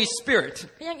with the Holy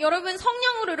Spirit. 그냥 여러분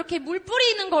성령으로 이렇게 물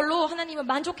뿌리는 걸로 하나님은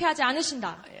만족해하지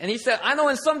않으신다. And he said, I know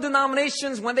in some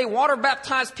denominations, when they water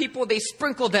baptize people, they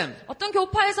sprinkle them. 어떤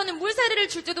교파에서는 물 세례를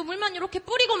줄 때도 물만 이렇게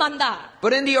뿌리고 만다.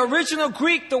 But in the original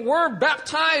Greek, the word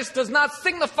baptize does not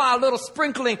signify a little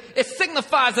sprinkling. It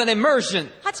signifies an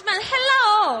immersion. 하지만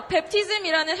헬라어,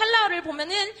 베프티즘이라는 헬라어를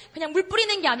보면은 그냥 물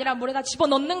뿌리는 게 아니라 물에다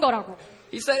집어넣는 거라고.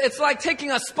 He said, it's like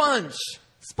taking a sponge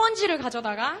스펀지를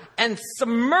가져다가 and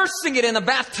submersing it in a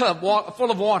bathtub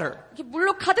full of water. 이렇게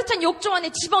물로 가득 찬 욕조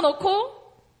안에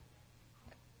집어넣고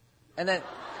And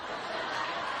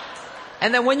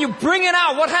then when you bring it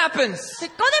out, what happens?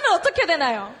 꺼내면 어떻게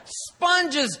되나요?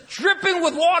 Sponge is dripping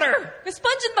with water. 그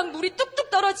스펀지는 막 물이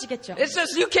뚝뚝 떨어지겠죠. It's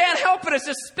just, you can't help it. It's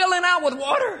just spilling out with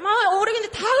water. 막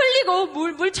어르신들 다 흘리고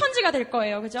물천지가 될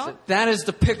거예요. 그죠? That is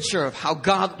the picture of how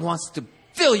God wants to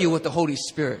fill you with the Holy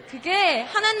Spirit. 그게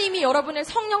하나님이 여러분을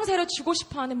성령세로 주고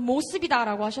싶어하는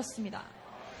모습이다라고 하셨습니다.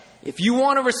 If you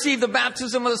want to receive the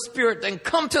baptism of the Spirit, then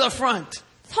come to the front.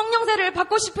 성령세를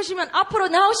받고 싶으시면 앞으로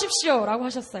나오십시오라고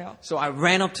하셨어요. So I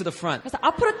ran up to the front. 그래서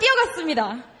앞으로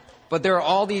뛰어갔습니다. But there are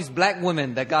all these black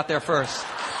women that got there first.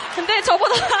 근데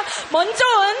저보다 먼저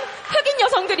온 흑인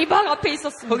여성들이 막 앞에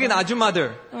있었습니다. 흑인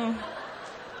아줌마들.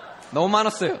 너무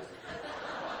많았어요.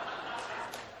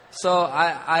 So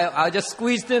I just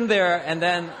squeezed in there, and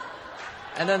then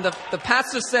the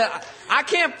pastor said, I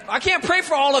can't pray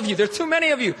for all of you. There's too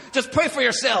many of you. Just pray for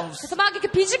yourselves. 그래서 막 이렇게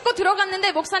비집고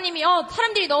들어갔는데 목사님이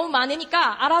사람들이 너무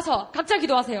많으니까 알아서 각자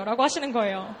기도하세요라고 하시는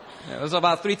거예요. Yeah, it was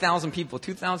about 3,000 people,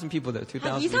 2,000 people there, 2,000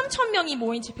 한 people. 2-3천 명이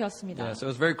모인 집회였습니다. Yeah, so it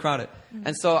was very crowded.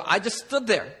 And so I just stood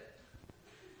there.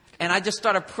 And I just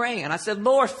started praying. And I said,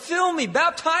 Lord, fill me,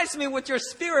 baptize me with your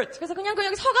spirit. 그래서 그냥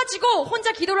여기 서가지고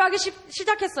혼자 기도를 하기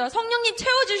시작했어요. 성령님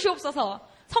채워주시옵소서.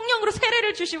 성령으로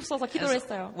세례를 주시옵소서 기도를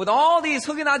했어요. With all these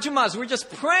흑인 아줌마s, we're just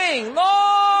praying,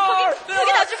 Lord, fill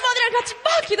흑인 us. 아줌마들이랑 같이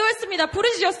막 기도했습니다.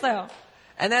 부르짖었어요.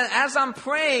 And then as I'm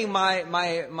praying,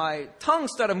 my tongue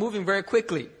started moving very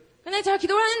quickly. 근데 제가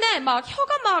기도를 하는데 막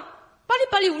혀가 막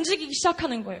빨리빨리 움직이기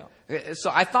시작하는 거예요. So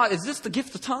I thought, is this the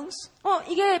gift of tongues?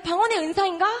 이게 방언의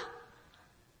은사인가?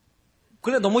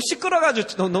 근데 너무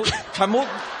시끄러가지고 너무 잘못.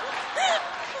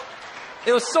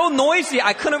 It was so noisy,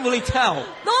 I couldn't really tell.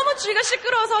 너무 주위가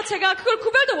시끄러워서 제가 그걸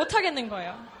구별도 못 하겠는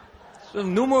거예요. So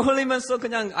눈물 흘리면서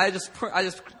그냥 I just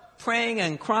praying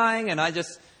and crying and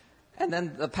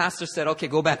then the pastor said, okay,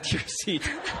 go back to your seat.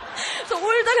 그래서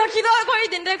울다가 기도하고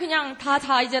있는데 그냥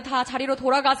이제 다 자리로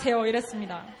돌아가세요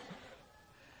이랬습니다.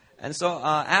 And so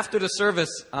after the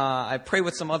service, I prayed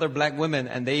with some other black women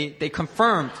and they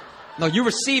confirmed, no, you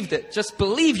received it. Just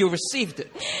believe you received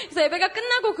it. 그래서 예배가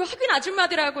끝나고 그 흑인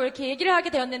아줌마들하고 이렇게 얘기를 하게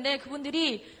되었는데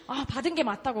그분들이 받은 게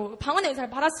맞다고 방언의 은사를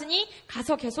받았으니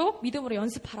가서 계속 믿음으로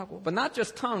연습하라고. But not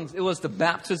just tongues, it was the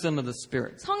baptism of the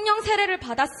Spirit. 성령 세례를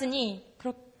받았으니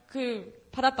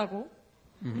받았다고.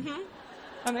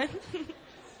 아멘.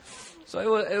 So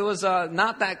it was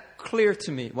not that clear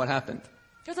to me what happened.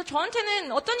 그래서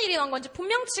저한테는 어떤 일이 일어난 건지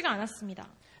분명치가 않았습니다.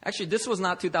 Actually, this was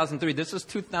not 2003. This was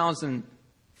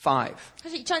 2005.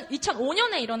 사실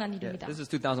 2005년에 일어난 Yeah, 일입니다. this is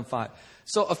 2005.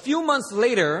 So a few months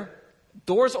later,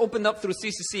 doors opened up through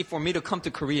CCC for me to come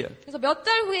to Korea. 그래서 몇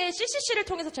달 후에 CCC를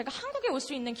통해서 제가 한국에 올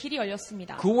수 있는 길이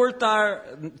열렸습니다.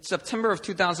 9월달, September of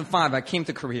 2005, I came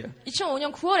to Korea.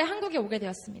 2005년 9월에 한국에 오게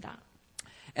되었습니다.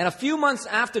 And a few months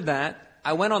after that,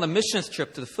 I went on a missions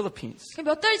trip to the Philippines.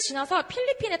 몇 달 지나서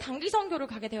필리핀에 단기 선교를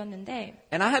가게 되었는데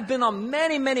And I had been on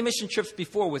many mission trips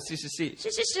before with CCC.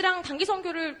 CCC랑 단기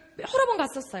선교를 여러 번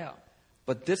갔었어요.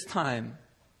 But this time,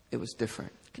 it was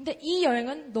different. 근데 이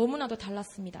여행은 너무나도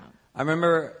달랐습니다. I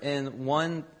remember in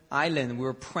one island, we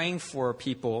were praying for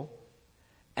people,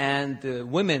 and the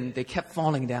women, they kept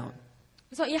falling down.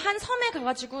 그래서 이 한 섬에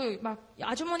가가지고 막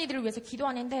아주머니들을 위해서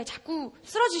기도하는데 자꾸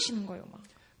쓰러지시는 거예요. 막.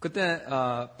 그때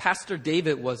Pastor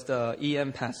David was the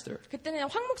EM pastor. 그때는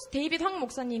데이빗 황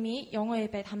목사님이 영어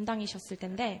예배 담당이셨을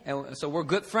텐데. And so we're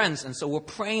good friends, and so we're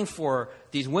praying for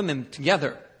these women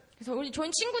together. 그래서 우리 좋은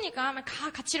친구니까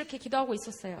같이 이렇게 기도하고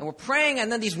있었어요. And we're praying,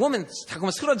 and then these women 자꾸만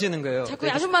쓰러지는 거예요. 자꾸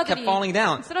They just 아줌마들이 kept falling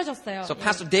down. 쓰러졌어요. So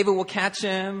Pastor David will catch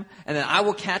him, and then I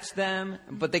will catch them,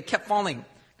 but they kept falling.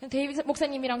 데이빗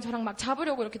목사님이랑 저랑 막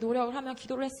잡으려고 이렇게 노력을 하며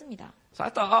기도를 했습니다. So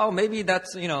I thought, oh, maybe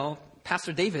that's,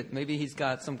 Pastor David. Maybe he's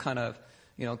got some kind of,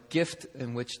 gift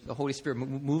in which the Holy Spirit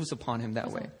moves upon him that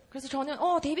way. 그래서 저는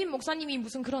데이빗 목사님이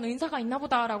무슨 그런 은사가 있나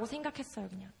보다라고 생각했어요,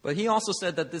 그냥. But he also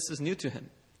said that this is new to him.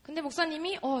 근데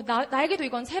목사님이 나에게도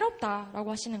이건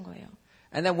새롭다라고 하시는 거예요.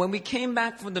 And then when we came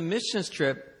back from the missions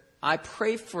trip, I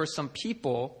prayed for some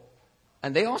people,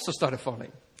 and they also started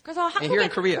falling. 그래서 here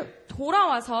in 한국에 Korea.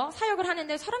 돌아와서 사역을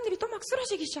하는데 사람들이 또 막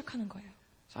쓰러지기 시작하는 거예요.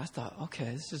 So I thought,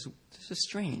 okay, this is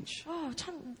strange.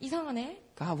 참 이상하네.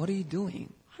 God, what are you doing?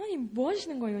 하나님 뭐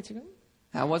하시는 거예요 지금?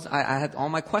 I had all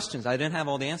my questions. I didn't have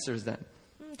all the answers then.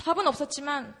 답은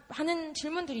없었지만 많은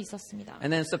질문들이 있었습니다.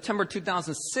 And then in September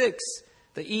 2006,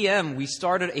 the EM, we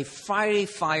started a Friday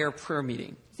fire prayer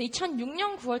meeting.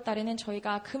 2006년 9월 달에는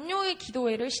저희가 금요일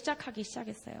기도회를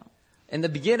시작했어요. In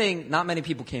the beginning, not many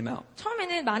people came out.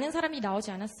 처음에는 많은 사람이 나오지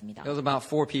않았습니다. It was about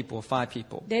 4 people, 5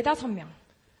 people. 4-5명.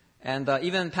 And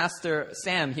even Pastor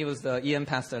Sam, he was the EM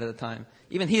pastor at the time.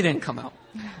 Even he didn't come out.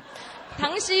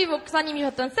 당시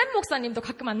목사님이셨던 샘 목사님도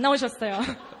가끔 안 나오셨어요.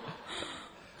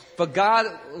 But God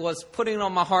was putting it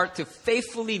on my heart to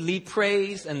faithfully lead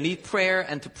praise and lead prayer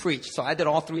and to preach. So I did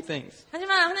all 3 things.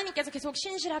 하지만 하나님께서 계속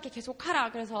신실하게 계속하라.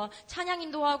 그래서 찬양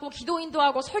인도하고 기도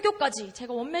인도하고 설교까지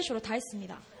제가 원맨쇼로 다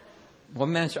했습니다.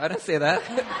 One man show. I didn't say that.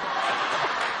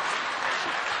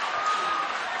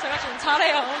 제가 좀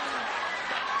잘해요.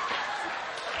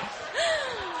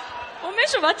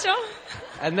 원맨쇼 맞죠?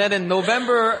 And then in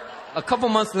November, a couple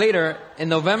months later, in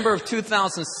November of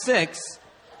 2006,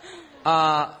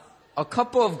 a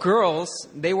couple of girls,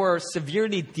 they were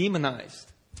severely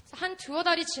demonized. 한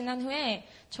 2달이 지난 후에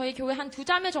저희 교회 한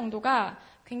 2자매 정도가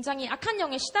굉장히 악한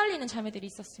영에 시달리는 자매들이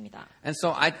있었습니다. And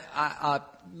so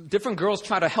different girls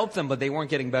tried to help them, but they weren't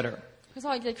getting better.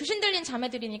 그래서 이제 귀신 들린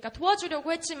자매들이니까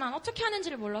도와주려고 했지만 어떻게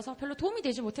하는지를 몰라서 별로 도움이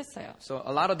되지 못했어요. So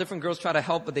a lot of different girls try to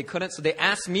help, but they couldn't. So they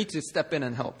asked me to step in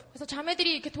and help. 그래서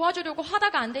자매들이 이렇게 도와주려고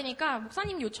하다가 안 되니까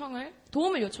목사님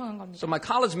도움을 요청한 겁니다. So my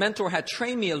college mentor had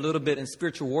trained me a little bit in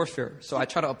spiritual warfare. So I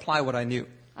try to apply what I knew.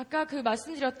 아까 그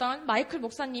말씀드렸던 마이클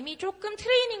목사님이 조금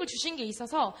트레이닝을 주신 게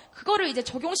있어서 그거를 이제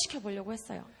적용시켜 보려고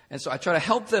했어요. And so I try to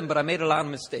help them, but I made a lot of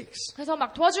mistakes. 그래서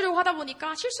막 도와주려고 하다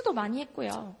보니까 실수도 많이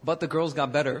했고요. But the girls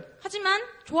got better. 하지만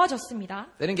좋아졌습니다.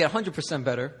 They didn't get 100%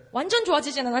 better, 완전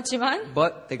좋아지진 않았지만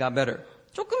but they got better.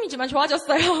 조금이지만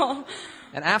좋아졌어요.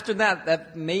 And after that,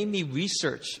 that made me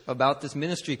research about this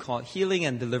ministry called Healing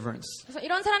and Deliverance. 그래서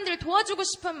이런 사람들을 도와주고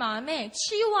싶은 마음에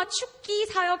치유와 축기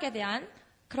사역에 대한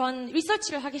그런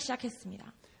리서치를 하기 시작했습니다.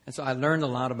 And so I learned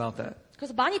a lot about that.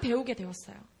 그래서 많이 배우게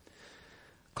되었어요.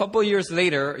 A couple of years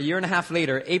later, a year and a half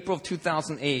later, April of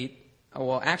 2008,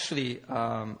 well, actually,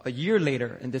 a year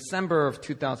later, in December of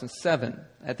 2007,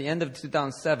 at the end of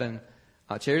 2007,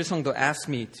 제일성도 asked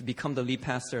me to become the lead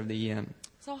pastor of the EM.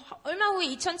 그래서 얼마 후에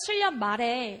 2007년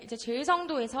말에 이제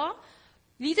제일성도에서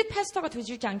리드 패스터가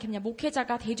돼주지 않겠냐,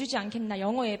 목회자가 돼주지 않겠냐,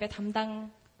 영어 예배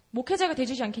담당 목회자가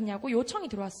돼주지 않겠냐고 요청이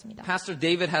들어왔습니다. Pastor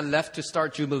David had left to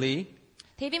start Jubilee,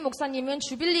 데이빗 목사님은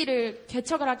주빌리를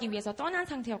개척을 하기 위해서 떠난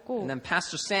상태였고, and then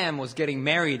Pastor Sam was getting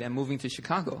married and moving to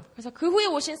Chicago. 그래서 그 후에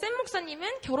오신 샘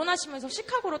목사님은 결혼하시면서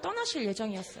시카고로 떠나실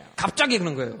예정이었어요. 갑자기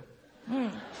그런 거예요.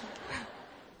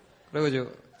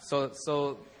 그래가지고,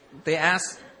 so they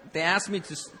asked me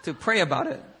to pray about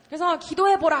it. 그래서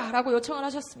기도해보라라고 요청을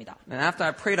하셨습니다. And after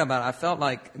I prayed about it, I felt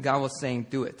like God was saying,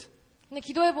 do it. 근데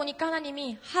기도해보니까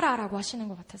하나님이 하라라고 하시는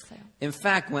것 같았어요. In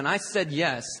fact, when I said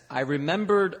yes, I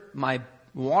remembered my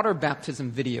water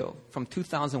baptism video from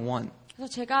 2001.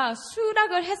 그래서 제가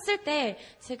수락을 했을 때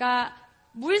제가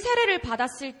물 세례를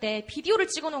받았을 때 비디오를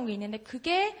찍어놓은 게 있는데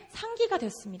그게 상기가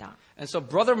됐습니다. And so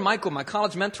Brother Michael, my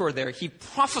college mentor there, he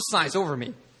prophesied over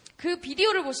me. 그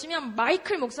비디오를 보시면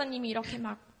마이클 목사님이 이렇게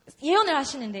막 예언을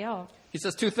하시는데요. He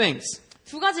says two things.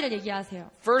 두 가지를 얘기하세요.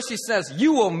 First, he says,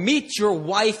 you will meet your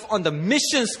wife on the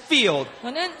missions field.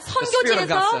 너는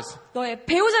선교지에서 너의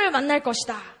배우자를 만날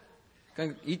것이다.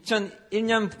 그러니까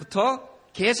 2001년부터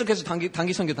계속해서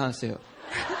단기 선교 다녔어요.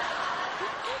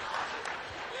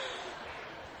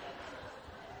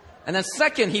 And then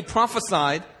second, he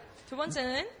prophesied, 두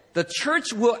번째는 the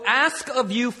church will ask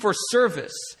of you for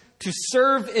service to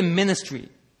serve in ministry.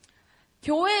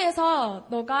 교회에서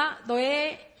너가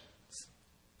너의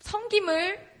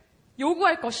섬김을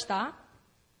요구할 것이다.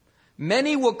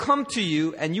 Many will come to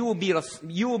you and you will be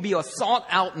a sought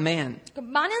out man.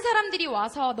 많은 사람들이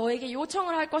와서 너에게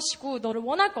요청을 할 것이고 너를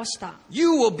원할 것이다.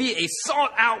 You will be a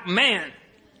sought out man.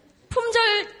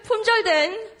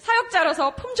 품절된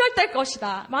사역자로서 품절될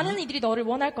것이다. 많은 이들이 너를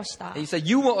원할 것이다. He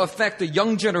said, you will affect the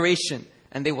young generation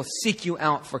and they will seek you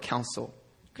out for counsel.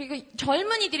 그리고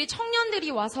젊은이들이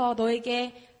청년들이 와서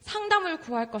너에게 상담을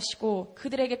구할 것이고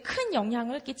그들에게 큰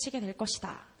영향을 끼치게 될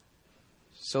것이다.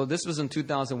 So this was in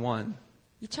 2001.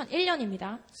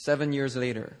 2001년입니다. 7 years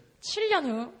later, 7년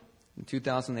후 in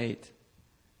 2008,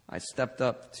 I stepped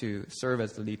up to serve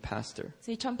as the lead pastor.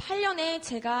 2008년에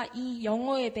제가 이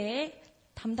영어 예배의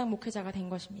담당 목회자가 된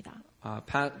것입니다.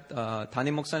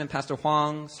 담임 목사님, Pastor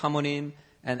Hwang, 사모님,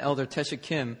 and Elder Tesha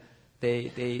Kim,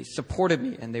 they supported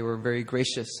me and they were very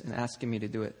gracious in asking me to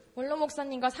do it. 원로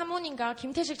목사님과 사모님과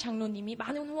김태식 장로님이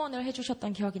많은 후원을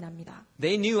해주셨던 기억이 납니다.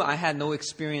 They knew I had no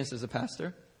experience as a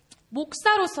pastor.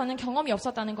 목사로서는 경험이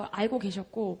없었다는 걸 알고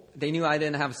계셨고, They knew I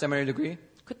didn't have a seminary degree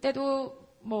그때도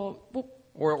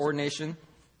or ordination.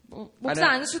 목사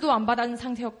안수도 안 받은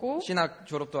상태였고, 신학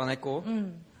졸업도 안 했고.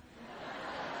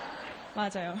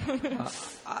 맞아요.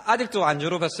 아직도 안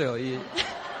졸업했어요.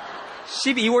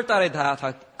 12월 달에 다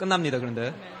끝납니다.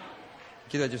 그런데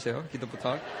기도해 주세요. 기도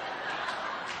부탁.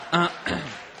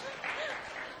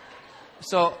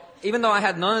 So even though I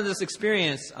had none of this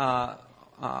experience,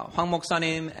 황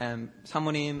목사님 and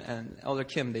사모님 and Elder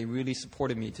Kim, they really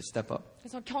supported me to step up.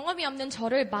 그래서 경험이 없는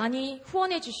저를 많이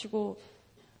후원해 주시고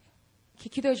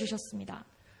기도해 주셨습니다.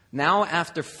 Now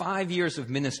after 5 years of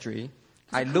ministry,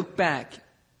 I look back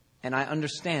and I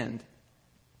understand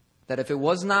that if it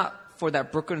was not for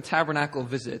that Brooklyn Tabernacle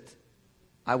visit,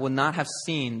 I would not have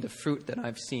seen the fruit that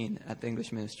I've seen at the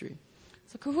English ministry.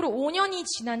 그 후로 5년이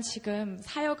지난 지금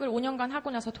사역을 5년간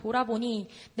하고 나서 돌아보니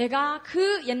내가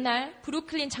그 옛날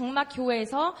브루클린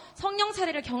장막교회에서 성령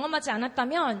세례를 경험하지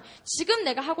않았다면 지금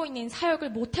내가 하고 있는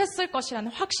사역을 못했을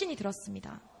것이라는 확신이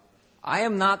들었습니다. I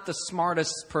am not the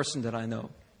smartest person that I know.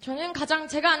 저는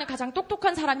제가 아는 가장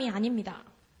똑똑한 사람이 아닙니다.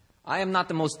 I am not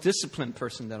the most disciplined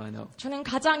person that I know. 저는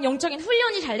가장 영적인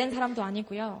훈련이 잘 된 사람도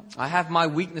아니고요. I have my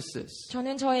weaknesses.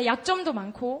 저는 저의 약점도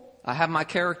많고 I have my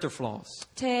character flaws.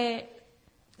 제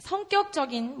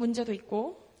성격적인 문제도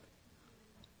있고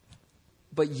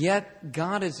But yet,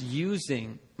 God is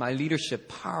using my leadership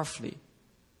powerfully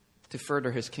to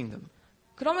further His kingdom.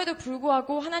 그럼에도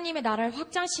불구하고 하나님의 나라를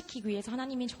확장시키기 위해서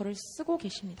하나님이 저를 쓰고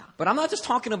계십니다. But I'm not just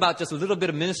talking about just a little bit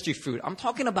of ministry fruit. I'm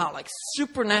talking about like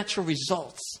supernatural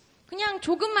results. 그냥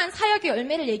조금만 사역의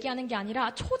열매를 얘기하는 게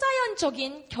아니라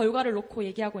초자연적인 결과를 놓고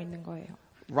얘기하고 있는 거예요.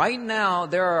 Right now,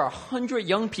 there are 100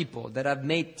 young people that have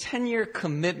made 10-year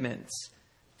commitments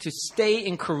to stay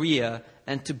in Korea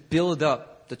and to build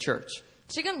up the church.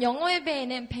 지금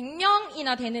영어예배에는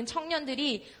 100명이나 되는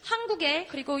청년들이 한국에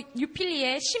그리고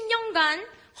유필리에 10년간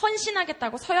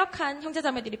헌신하겠다고 서약한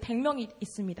형제자매들이 100명이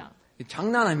있습니다.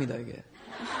 장난 아닙니다, 이게.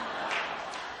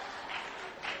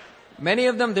 Many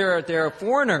of them, they're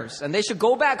foreigners, and they should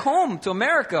go back home to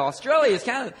America, Australia,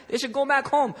 Canada. They should go back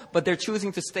home, but they're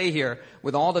choosing to stay here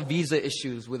with all the visa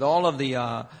issues, with all of the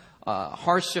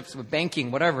hardships with banking,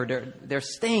 whatever. They're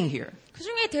staying here. 그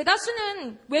중에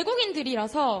대다수는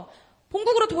외국인들이라서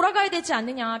본국으로 돌아가야 되지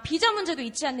않느냐, 비자 문제도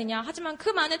있지 않느냐. 하지만 그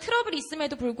많은 트러블이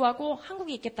있음에도 불구하고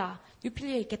한국에 있겠다,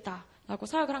 뉴필리에 있겠다라고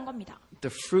사역을 한 겁니다.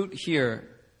 The fruit here,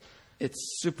 it's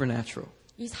supernatural.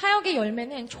 이 사역의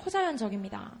열매는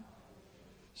초자연적입니다.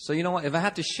 So you know what? If I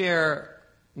had to share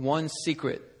one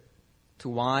secret to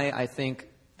why I think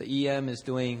the EM is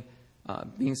doing,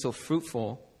 being so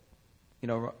fruitful, you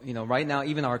know, right now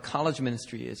even our college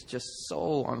ministry is just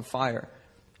so on fire.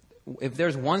 If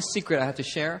there's one secret I have to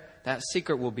share, that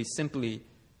secret will be simply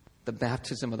the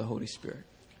baptism of the Holy Spirit.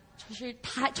 사실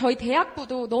저희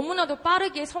대학부도 너무나도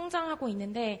빠르게 성장하고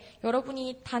있는데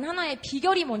여러분이 단 하나의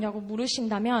비결이 뭐냐고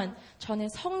물으신다면 저는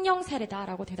성령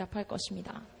세례다라고 대답할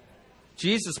것입니다.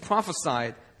 Jesus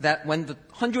prophesied that when the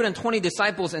 120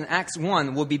 disciples in Acts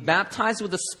 1 will be baptized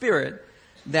with the Spirit,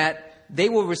 that they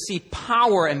will receive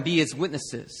power and be His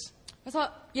witnesses.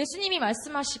 그래서 예수님이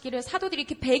말씀하시기를 사도들이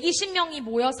이렇게 120명이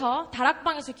모여서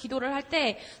다락방에서 기도를 할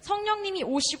때 성령님이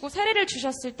오시고 세례를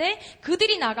주셨을 때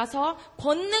그들이 나가서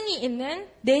권능이 있는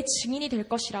내 증인이 될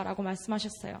것이라고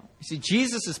말씀하셨어요. You see,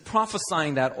 Jesus is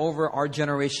prophesying that over our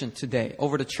generation today,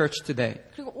 over the church today.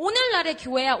 그리고 오늘날의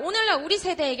교회야 오늘날 우리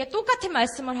세대에게 똑같은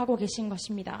말씀을 하고 계신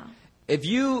것입니다. If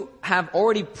you have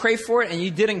already prayed for it and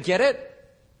you didn't get it,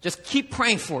 just keep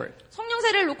praying for it. 성령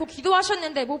세례를 놓고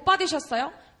기도하셨는데 못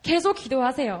받으셨어요? 계속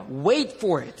기도하세요. Wait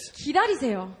for it.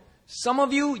 기다리세요. Some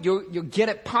of you, you'll get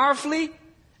it powerfully,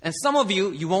 and some of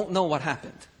you, you won't know what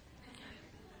happened.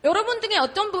 여러분 중에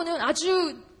어떤 분은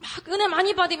아주 막 은혜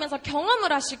많이 받으면서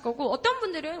경험을 하실 거고 어떤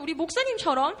분들은 우리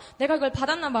목사님처럼 내가 이걸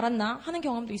받았나 말았나 하는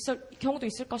경우도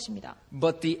있을 것입니다.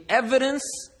 But the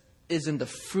evidence is in the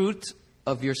fruit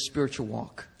of your spiritual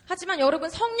walk. 하지만 여러분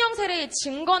성령 세례의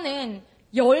증거는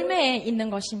열매에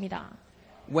있는 것입니다.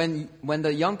 When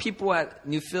the young people at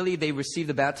New Philly, they receive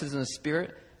the baptism of the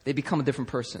Spirit, they become a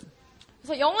different person.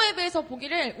 그래서 영어 예배에서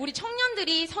보기를 우리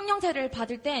청년들이 성령 세례를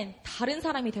받을 땐 다른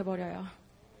사람이 돼버려요.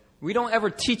 We don't ever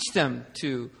teach them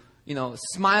to,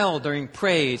 smile during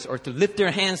praise or to lift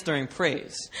their hands during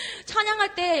praise.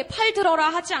 찬양할 때 팔 들어라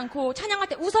하지 않고 찬양할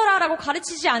때 웃어라라고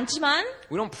가르치지 않지만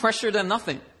We don't pressure them,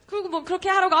 nothing. 그리고 뭐 그렇게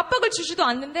하라고 압박을 주지도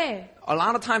않는데 A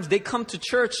lot of times they come to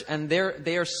church and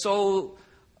they are so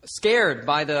scared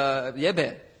by the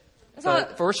예배,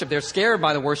 the worship. They're scared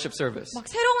by the worship service. 막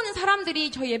새로 오는 사람들이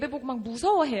저희 예배 보고 막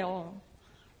무서워해요.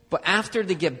 But after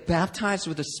they get baptized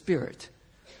with the Spirit,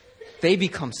 they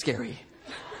become scary.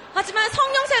 하지만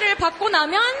성령 세례를 받고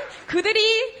나면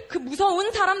그들이 그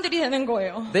무서운 사람들이 되는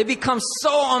거예요. They become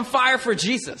so on fire for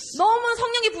Jesus. 너무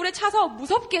성령이 불에 차서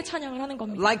무섭게 찬양을 하는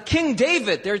겁니다. Like King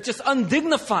David, they're just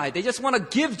undignified. They just want to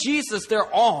give Jesus their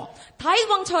all. 다윗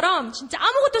왕처럼 진짜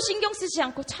아무것도 신경 쓰지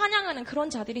않고 찬양하는 그런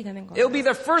자들이 되는 거예요. It'll be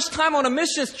their first time on a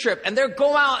missions trip, and they'll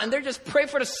go out and they'll just pray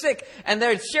for the sick, and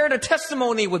they'll share their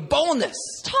testimony with boldness.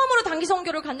 처음으로 단기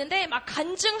선교를 갔는데 막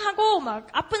간증하고 막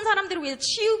아픈 사람들을 위해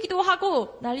치유기도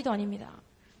하고 난리도 아닙니다.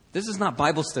 This is not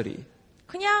Bible study.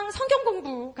 그냥 성경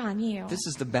공부가 아니에요. This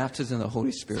is the baptism of the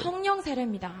Holy Spirit 성령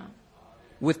세례입니다.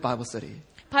 with Bible study.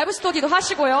 바이블 스터디도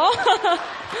하시고요.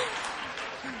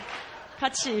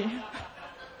 같이.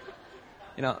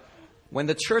 When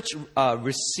the church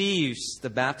receives the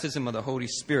baptism of the Holy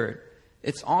Spirit,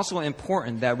 it's also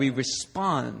important that we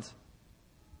respond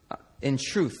in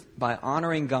truth by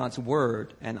honoring God's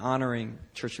word and honoring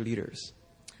church leaders.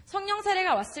 성령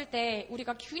세례가 왔을 때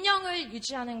우리가 균형을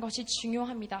유지하는 것이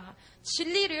중요합니다.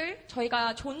 진리를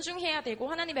저희가 존중해야 되고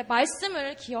하나님의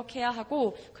말씀을 기억해야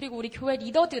하고 그리고 우리 교회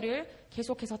리더들을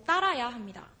계속해서 따라야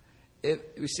합니다.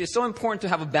 we see it's so important to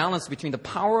have a balance between the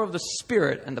power of the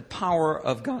Spirit and the power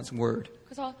of God's Word.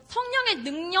 그래서 성령의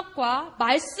능력과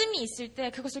말씀이 있을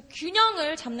때 그것을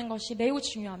균형을 잡는 것이 매우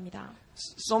중요합니다.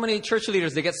 So many church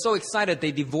leaders, they get so excited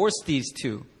they divorce these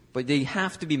two, but they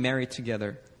have to be married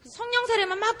together. 성령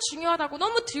세례만 막 중요하다고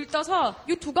너무 들떠서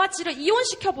이 두 가지를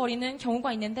이혼시켜 버리는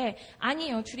경우가 있는데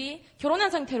아니에요. 둘이 결혼한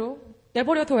상태로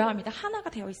내버려 둬야 합니다. 하나가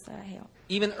되어 있어야 해요.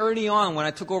 Even early on when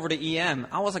I took over the EM,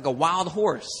 I was like a wild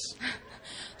horse.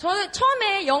 저는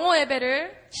처음에 영어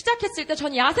예배를 시작했을 때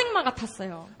전 야생마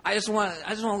같았어요. I just want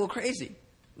to go crazy.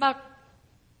 막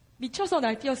미쳐서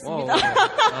날뛰었습니다.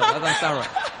 That's not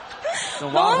right. The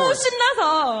wild 너무 horse.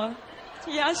 신나서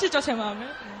이해하시죠 제 마음을?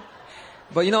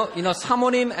 But you know,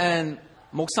 사모님 and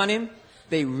목사님,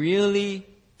 they really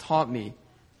taught me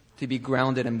to be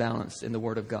grounded and balanced in the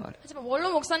Word of God. 하지만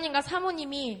원로 목사님과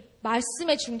사모님이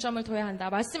말씀에 중점을 둬야 한다.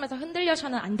 말씀에서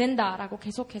흔들려서는 안 된다라고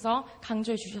계속해서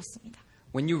강조해 주셨습니다.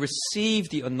 When you receive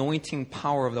the anointing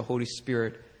power of the Holy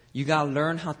Spirit, you got to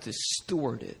learn how to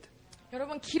steward it.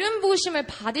 여러분 기름 부으심을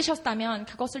받으셨다면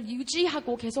그것을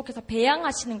유지하고 계속해서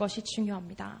배양하시는 것이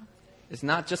중요합니다. It's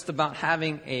not just about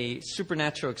having a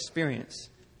supernatural experience.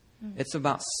 It's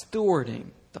about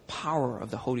stewarding the power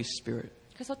of the Holy Spirit.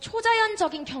 그래서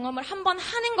초자연적인 경험을 한번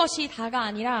하는 것이 다가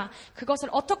아니라 그것을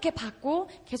어떻게 받고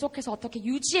계속해서 어떻게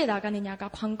유지해 나가느냐가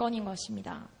관건인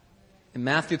것입니다. In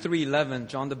Matthew 3:11,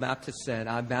 John the Baptist said,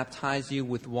 I baptize you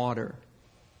with water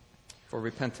for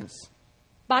repentance.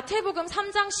 마태복음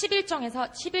 3장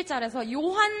 11절에서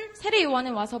세례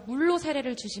요한은 와서 물로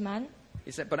세례를 주지만 He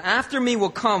said, but after me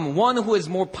will come one who is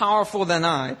more powerful than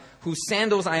I, whose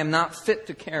sandals I am not fit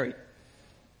to carry.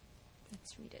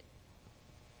 Let's read it.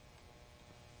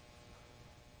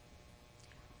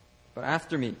 But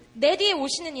after me, 내 뒤에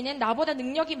오시는 이는 나보다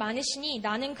능력이 많으시니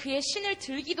나는 그의 신을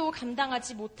들기도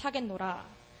감당하지 못하겠노라.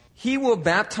 he will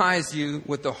baptize you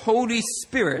with the Holy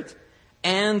Spirit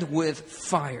and with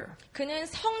fire. 그는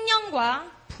성령과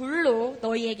불로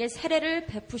너희에게 세례를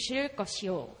베푸실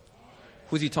것이요.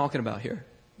 Who's he talking about here?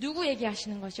 누구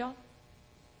얘기하시는 거죠?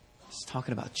 He's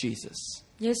talking about Jesus.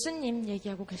 예수님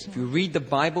얘기하고 계신 If you 거예요. read the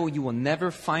Bible, you will never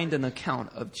find an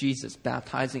account of Jesus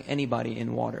baptizing anybody in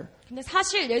water. 근데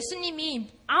사실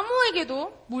예수님이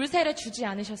아무에게도 물세례 주지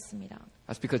않으셨습니다.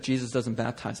 That's because Jesus doesn't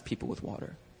baptize people with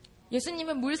water.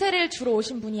 예수님은 물세례를 주러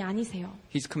오신 분이 아니세요.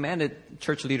 He's commanded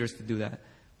church leaders to do that,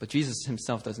 but Jesus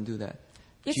himself doesn't do that.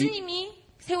 예수님이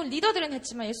세운 리더들은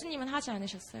했지만 예수님은 하지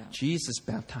않으셨어요. Jesus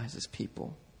baptizes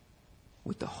people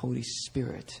with the Holy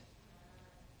Spirit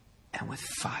and with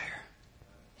fire.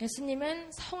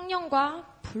 예수님은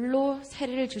성령과 불로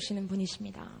세례를 주시는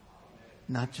분이십니다.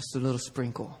 Not just a little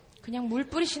sprinkle, 그냥 물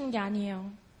뿌리시는 게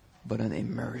아니에요. but an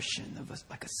immersion of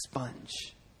like a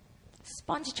sponge.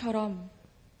 스펀지처럼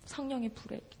성령의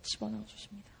불에 집어넣어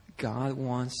주십니다. God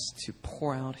wants to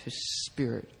pour out His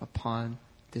Spirit upon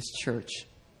this church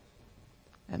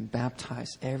and baptize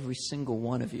every single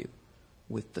one of you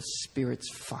with the Spirit's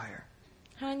fire.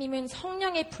 하나님은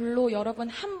성령의 불로 여러분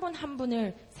한 분 한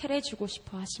분을 세례 주고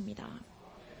싶어 하십니다.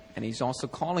 And He's also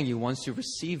calling you, once you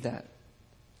receive that,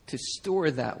 to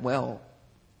steward that well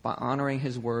by honoring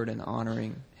His Word and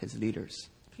honoring His leaders.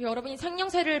 여러분이 성령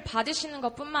세례를 받으시는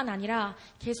것뿐만 아니라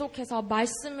계속해서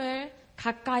말씀을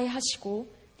가까이 하시고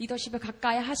리더십을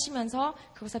가까이 하시면서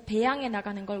그것을 배양해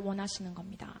나가는 걸 원하시는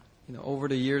겁니다. You know, over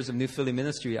the years of New Philly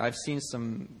ministry, I've seen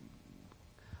some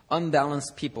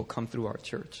unbalanced people come through our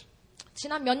church.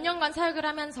 지난 몇 년간 사역을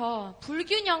하면서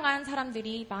불균형한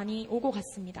사람들이 많이 오고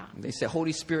갔습니다. They say,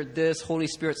 Holy Spirit this, Holy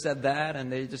Spirit said that,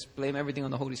 and they just blame everything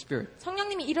on the Holy Spirit.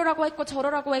 성령님이 이러라고 했고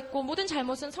저러라고 했고 모든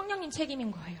잘못은 성령님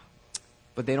책임인 거예요.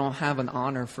 But they don't have an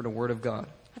honor for the Word of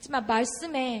God, 하지만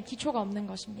말씀에 기초가 없는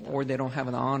것입니다. or they don't have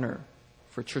an honor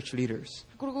for church leaders.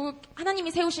 그리고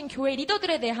하나님이 세우신 교회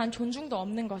리더들에 대한 존중도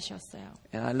없는 것이었어요.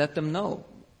 And I let them know,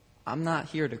 I'm not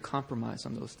here to compromise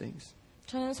on those things.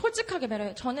 저는 솔직하게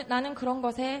말해요. 나는 그런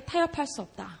것에 타협할 수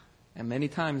없다. And many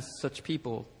times such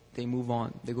people, they move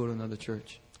on, they go to another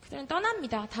church. 그들은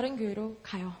떠납니다. 다른 교회로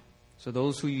가요. So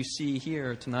those who you see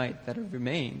here tonight that have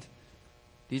remained,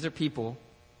 these are people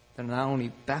that are not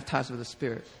only baptized with the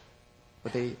Spirit,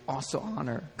 but they also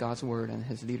honor God's Word and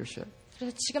His leadership.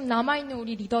 그래서 지금 남아있는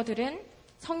우리 리더들은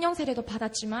성령 세례도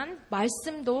받았지만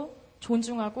말씀도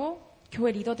존중하고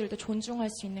교회 리더들도 존중할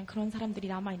수 있는 그런 사람들이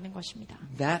남아있는 것입니다.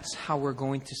 That's how we're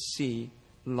going to see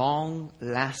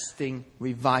long-lasting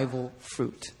revival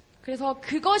fruit. 그래서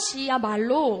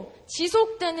그것이야말로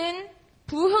지속되는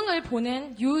부흥을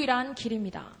보는 유일한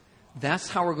길입니다. That's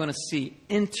how we're going to see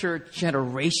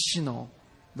intergenerational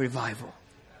revival.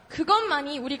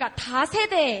 그것만이 우리가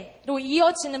다세대로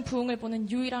이어지는 부흥을 보는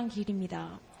유일한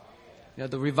길입니다. You know,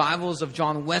 the revivals of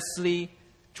John Wesley,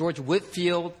 George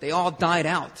Whitefield, they all died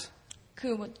out.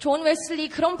 존 웨슬리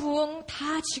그런 부흥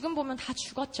다 지금 보면 다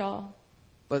죽었죠.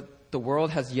 But the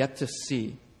world has yet to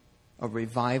see a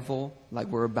revival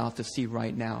like we're about to see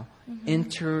right now.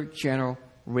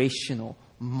 Intergenerational,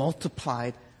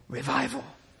 multiplied revival.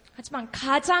 하지만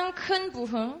가장 큰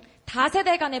부흥,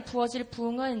 다세대 간에 부어질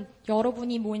부흥은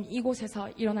여러분이 모인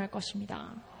이곳에서 일어날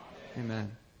것입니다.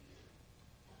 Amen.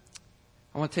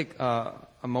 I want to take a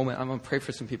moment. I'm going to pray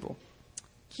for some people.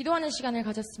 기도하는 시간을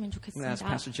가졌으면 I'm going to ask 좋겠습니다.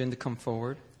 Pastor Jin to come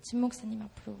forward. 진 목사님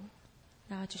앞으로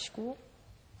나와주시고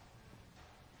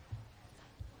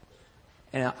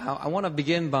And I want to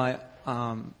begin by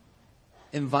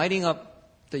inviting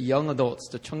up the young adults,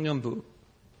 the 청년부.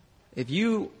 If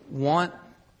you want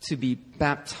to be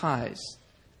baptized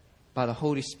by the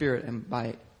Holy Spirit and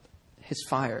by His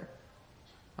fire,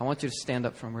 I want you to stand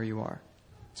up from where you are.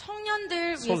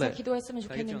 청년들 위해서 기도했으면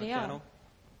좋겠는데요.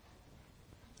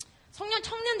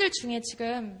 청년들 중에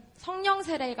지금 성령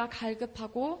세례가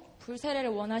갈급하고 불 세례를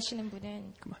원하시는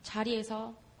분은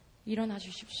자리에서 일어나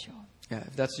주십시오. Yeah,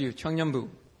 if that's you, 청년부,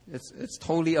 it's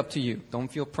totally up to you. Don't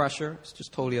feel pressure. It's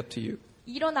just totally up to you.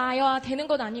 일어나야 되는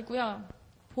건 아니고요.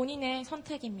 본인의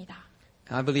선택입니다.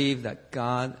 I believe that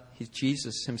God,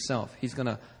 Jesus Himself, He's going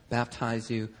to baptize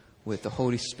you with the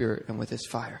Holy Spirit and with His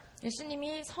fire.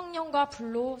 예수님이 성령과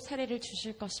불로 세례를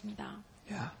주실 것입니다.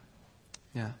 Yeah.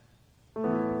 Yeah.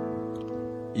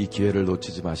 이 기회를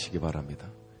놓치지 마시기 바랍니다.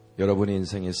 여러분의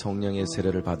인생에 성령의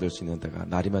세례를 받을 수 있는 때가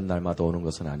날이면 날마다 오는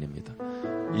것은 아닙니다.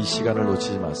 이 시간을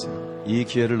놓치지 마세요. 이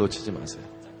기회를 놓치지 마세요.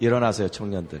 일어나세요,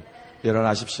 청년들.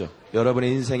 일어나십시오.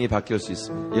 여러분의 인생이 바뀔 수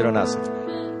있습니다. 일어나세요.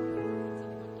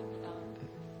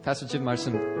 Pastor Jim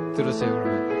말씀 들으세요,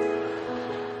 그러면.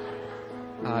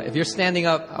 If you're standing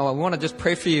up, I want to just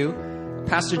pray for you.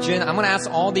 Pastor Jin, I'm going to ask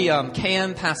all the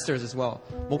KM pastors as well.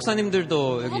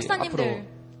 목사님들도 여기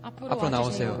앞으로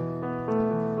나오세요.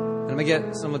 Let me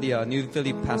get some of the New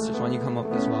Philly pastors. Why don't you come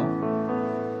up as well?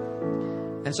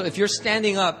 And so if you're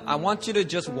standing up, I want you to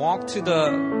just walk to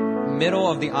the middle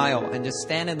of the aisle and just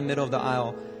stand in the middle of the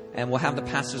aisle and we'll have the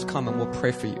pastors come and we'll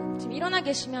pray for you. 지금 일어나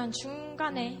계시면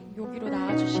중간에 여기로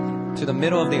나와 주시고요. To the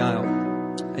middle of the aisle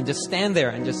and just stand there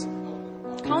and just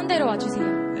가운데로 와 주세요.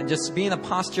 and just be in a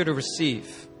posture to receive.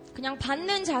 그냥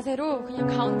받는 자세로 그냥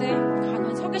가운데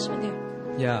가만히 서 계시면 돼요.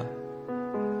 Yeah.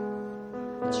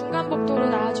 중간 복도로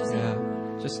나와 주세요. Yeah.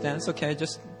 Just stand. It's okay.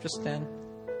 Just stand.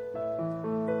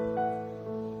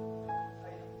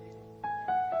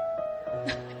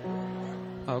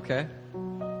 Okay.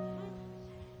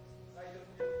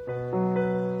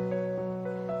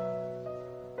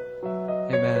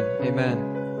 Amen. Amen.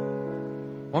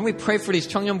 Why don't we pray for these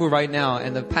청년부 right now?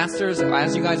 And the pastors,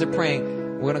 as you guys are praying,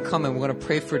 we're going to come and we're going to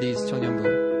pray for these 청년부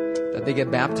that they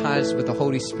get baptized with the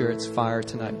Holy Spirit's fire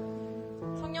tonight.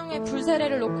 성령의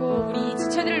불세례를 놓고 우리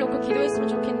지체들을 놓고 기도했으면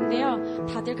좋겠는데요.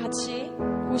 다들 같이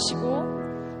보시고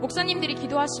목사님들이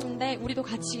기도하시는데 우리도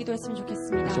같이 기도했으면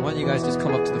좋겠습니다. So why don't you guys just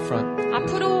come up to the front?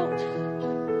 앞으로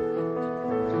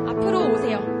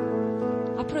오세요.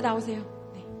 앞으로 나오세요.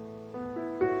 네.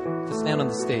 Just stand on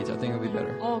the stage. I think it'll be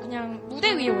better. 그냥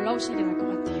무대 위에 올라오시는 게 나을 것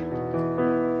같아요.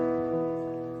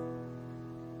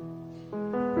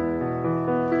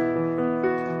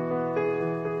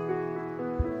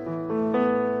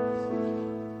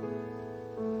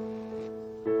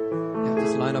 Yeah,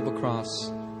 just line up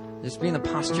across. Just be in the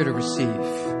posture to receive.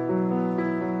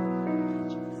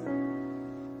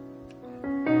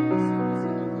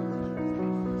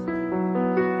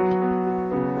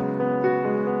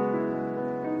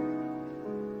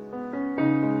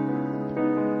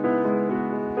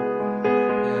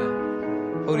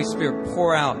 Holy Spirit,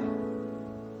 pour out.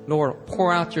 Lord,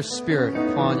 pour out your Spirit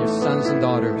upon your sons and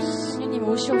daughters. 성령님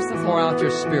오시옵소서. Pour out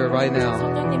your Spirit right now.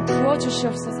 성령님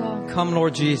부어주시옵소서. Come,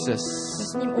 Lord Jesus.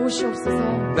 예수님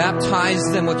오시옵소서. Baptize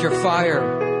them with your fire.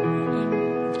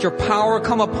 Let your power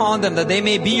come upon them that they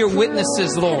may be your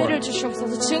witnesses, Lord. 세례를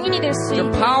주시옵소서. 증인이 될 수 Your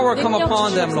있는 power come 능력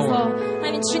upon them, 주시옵소서. Lord.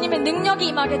 하나님 주님의 능력이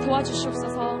임하게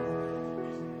도와주시옵소서.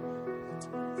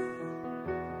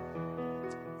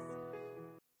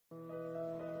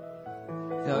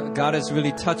 God is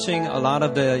really touching a lot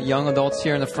of the young adults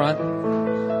here in the front.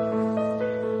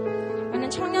 많은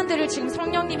청년들을 지금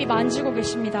성령님이 만지고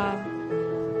계십니다.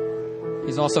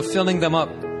 He's also filling them up,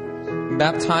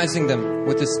 baptizing them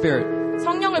with the Spirit.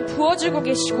 성령을 부어주고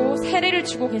계시고 세례를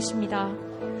주고 계십니다.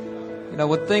 You know,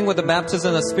 what thing with the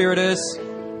baptism of the Spirit is,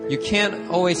 you can't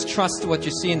always trust what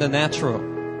you see in the natural.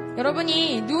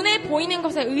 여러분이 눈에 보이는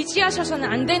것에 의지하셔서는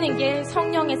안 되는 게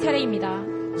성령의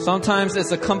세례입니다. Sometimes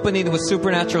it's accompanied with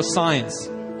supernatural signs.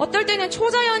 어떨 때는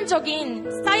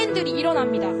초자연적인 사인들이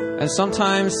일어납니다. And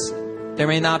sometimes there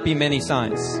may not be many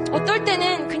signs. 어떨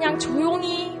때는 그냥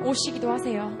조용히 오시기도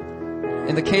하세요.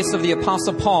 In the case of the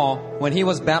Apostle Paul, when he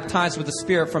was baptized with the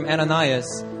Spirit from Ananias,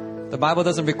 the Bible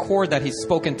doesn't record that he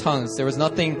spoke in tongues. There was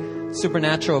nothing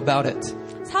supernatural about it.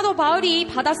 사도 바울이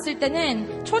받았을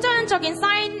때는 초자연적인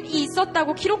사인이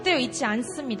있었다고 기록되어 있지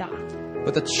않습니다.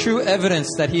 But the true evidence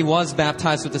that he was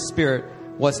baptized with the Spirit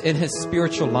was in his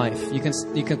spiritual life. You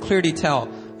can clearly tell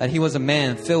that he was a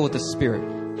man filled with the Spirit.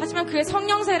 하지만 그의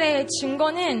성령 세례의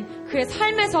증거는 그의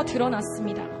삶에서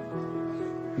드러났습니다.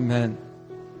 Amen.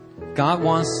 God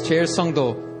wants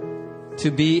제일성도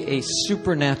to be a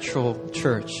supernatural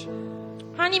church.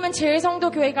 하나님은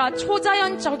제일성도 교회가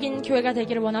초자연적인 교회가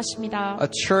되기를 원하십니다. A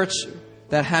church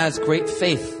that has great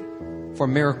faith for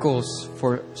miracles,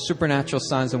 for supernatural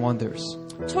signs and wonders.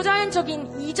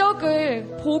 초자연적인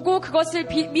이적을 보고 그것을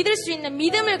믿을 수 있는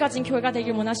믿음을 가진 교회가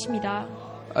되길 원하십니다.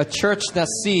 A church that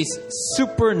sees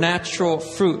supernatural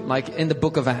fruit like in the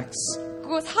book of Acts.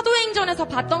 그 사도행전에서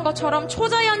봤던 것처럼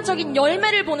초자연적인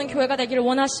열매를 보는 교회가 되기를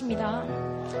원하십니다.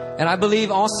 And I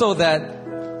believe also that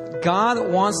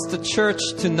God wants the church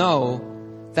to know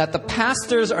that the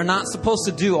pastors are not supposed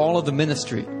to do all of the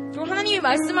ministry. 그리고 하나님이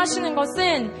말씀하시는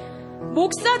것은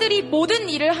목사들이 모든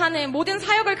일을 하는 모든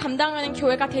사역을 감당하는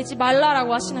교회가 되지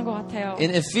말라라고 하시는 것 같아요.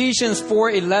 In Ephesians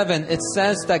 4:11 it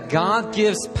says that God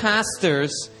gives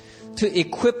pastors to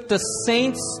equip the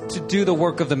saints to do the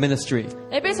work of the ministry.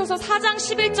 에베소서 4장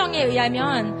 11절에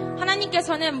의하면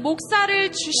하나님께서는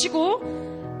목사를 주시고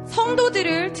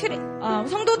성도들을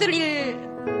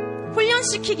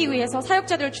훈련시키기 위해서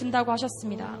사역자들을 준다고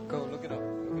하셨습니다. Go look it up.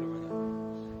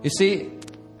 You see,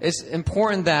 it's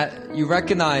important that you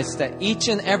recognize that each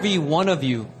and every one of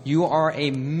you, you are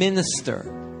a minister.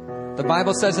 The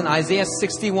Bible says in Isaiah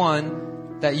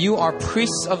 61 that you are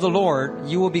priests of the Lord.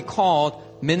 You will be called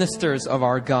ministers of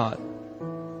our God.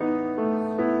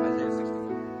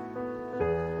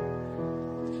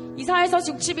 이사야서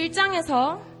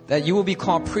 61장에서 That you will be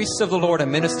called priests of the Lord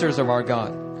and ministers of our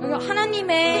God.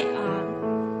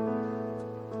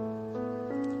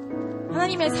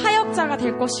 하나님의 사역자가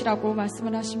될 것이라고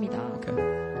말씀을 하십니다. Okay.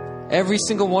 Every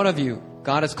single one of you,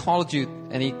 God has called you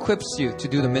and He equips you to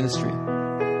do the ministry.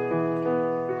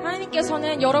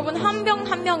 하나님께서는 여러분 한 명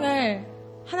한 명을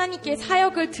하나님께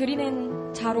사역을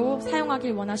드리는 자로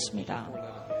사용하길 원하십니다.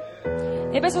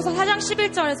 에베소서 4장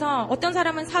 11절에서 어떤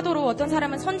사람은 사도로, 어떤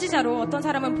사람은 선지자로, 어떤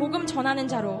사람은 복음 전하는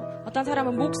자로, 어떤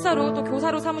사람은 목사로 또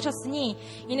교사로 삼으셨으니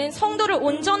이는 성도를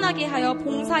온전하게 하여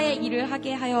봉사의 일을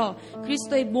하게 하여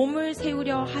그리스도의 몸을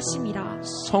세우려 하심이라.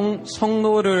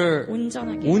 성도를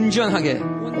온전하게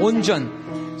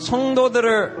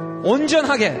성도들을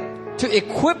온전하게 to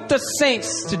equip the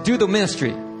saints to do the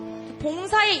ministry.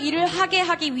 봉사의 일을 하게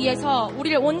하기 위해서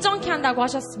우리를 온전케 한다고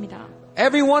하셨습니다.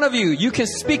 Every one of you, you can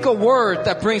speak a word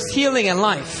that brings healing and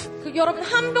life. 여러분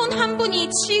한 분 한 분이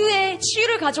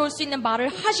치유를 가져올 수 있는 말을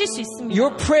하실 수 있습니다.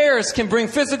 Your prayers can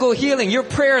bring physical healing. Your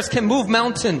prayers can move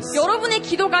mountains. 여러분의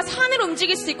기도가 산을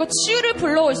움직일 수 있고 치유를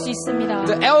불러올 수 있습니다.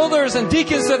 The elders and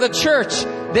deacons of the church,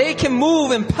 they can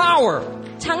move in power.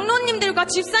 장로님들과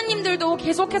집사님들도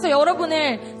계속해서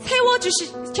여러분을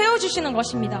세워주시는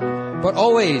것입니다. But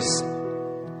always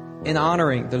in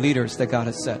honoring the leaders that God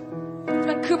has set.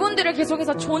 그분들을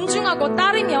계속해서 존중하고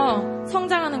따르며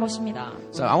성장하는 것입니다.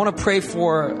 So I want to pray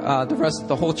for the rest of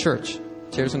the whole church,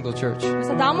 제일성도 Church.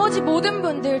 그래서 나머지 모든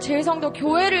분들 제일성도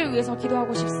교회를 위해서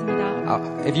기도하고 싶습니다.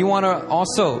 If you want to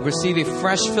also receive a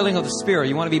fresh filling of the Spirit,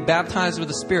 you want to be baptized with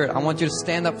the Spirit, I want you to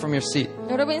stand up from your seat.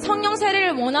 여러분 성령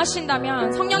세례를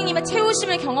원하신다면, 성령님의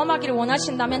채우심을 경험하기를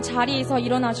원하신다면 자리에서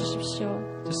일어나 주십시오.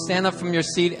 Just stand up from your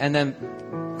seat and then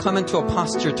come into a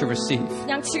posture to receive.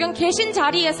 그냥 지금 계신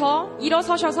자리에서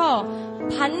일어서셔서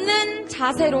받는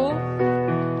자세로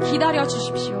기다려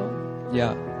주십시오.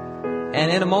 Yeah. And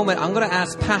in a moment, I'm going to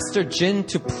ask Pastor Jin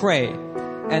to pray.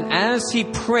 And as he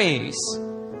prays,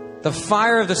 the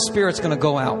fire of the Spirit's going to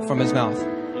go out from his mouth.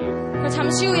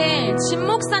 잠시 후에 진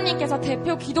목사님께서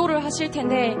대표 기도를 하실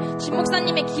텐데 진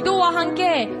목사님의 기도와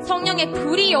함께 성령의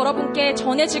불이 여러분께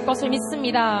전해질 것을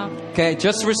믿습니다. Okay,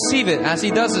 just receive it. As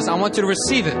he does this, I want you to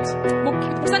receive it.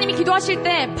 목사님이 기도하실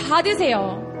때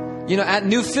받으세요. You know, at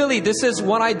New Philly, this is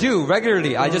what I do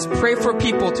regularly. I just pray for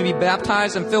people to be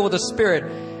baptized and filled with the Spirit.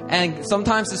 And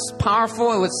sometimes it's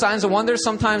powerful with signs and wonders.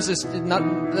 Sometimes it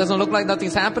doesn't look like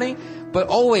nothing's happening. But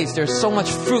always there's so much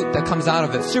fruit that comes out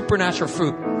of it. Supernatural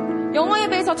fruit. 영어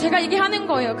예배에서 제가 얘기하는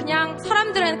거예요. 그냥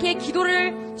사람들에게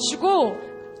기도를 주고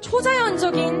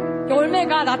초자연적인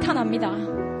열매가 나타납니다.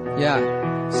 Yeah.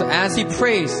 So as he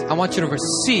prays, I want you to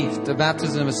receive the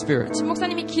baptism of the Spirit. 진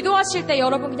목사님이 기도하실 때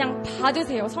여러분 그냥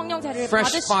받으세요. 성령제를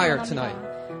Fresh 받으시기 fire 바랍니다. tonight.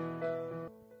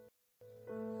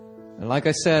 And like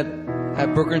I said,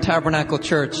 at Brooklyn Tabernacle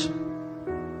Church,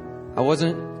 I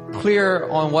wasn't clear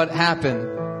on what happened,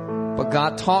 but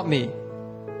God taught me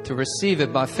to receive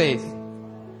it by faith.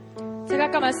 제가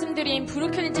아까 말씀드린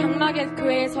브루클린 장막의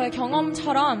교회에서의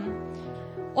경험처럼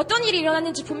어떤 일이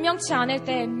일어났는지 분명치 않을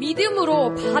때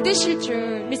믿음으로 받으실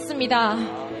줄 믿습니다.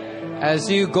 As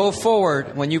you go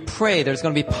forward, when you pray, there's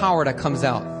going to be power that comes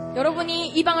out. 여러분이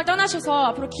이 방을 떠나셔서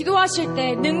앞으로 기도하실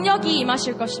때 능력이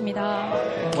임하실 것입니다.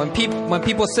 When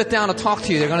people sit down to talk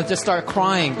to you, they're going to just start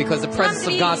crying because the presence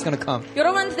of God's going to come.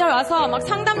 여러분한테 와서 막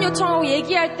상담 요청하고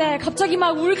얘기할 때 갑자기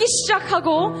막 울기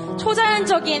시작하고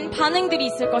초자연적인 반응들이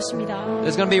있을 것입니다.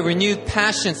 There's going to be renewed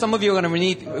passion. Some of you are going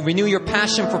to renew your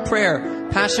passion for prayer,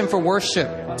 passion for worship.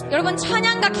 여러분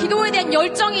찬양과 기도에 대한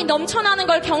열정이 넘쳐나는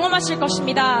걸 경험하실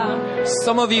것입니다.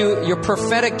 Some of you, your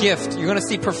prophetic gift, you're going to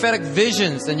see prophetic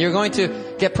visions and you're going to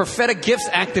get prophetic gifts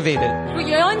activated. 그리고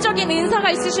예언적인 은사가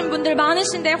있으신 분들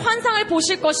많으신데 환상을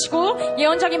보실 것이고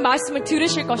예언적인 말씀을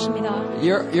들으실 것입니다.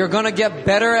 You're going to get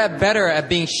better at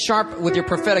being sharp with your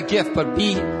prophetic gift, but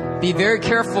be very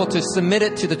careful to submit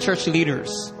it to the church leaders.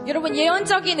 여러분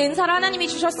예언적인 은사를 하나님이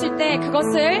주셨을 때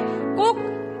그것을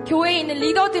꼭 교회에 있는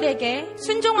리더들에게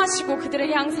순종하시고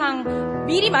그들에게 항상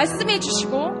미리 말씀해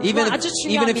주시고 Even 아주 if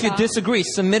you 중요합니다. disagree,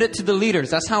 submit it to the leaders.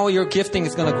 That's how your gifting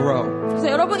is going to grow. 그래서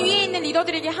여러분 위에 있는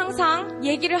리더들에게 항상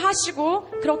얘기를 하시고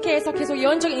그렇게 해서 계속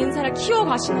예언적인 은사를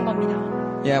키워가시는 겁니다.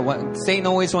 Yeah, Satan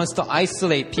always wants to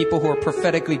isolate people who are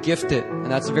prophetically gifted, and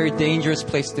that's a very dangerous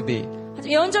place to be.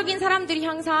 예언적인 사람들이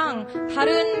항상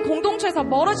다른 공동체에서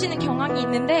멀어지는 경향이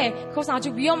있는데 그것은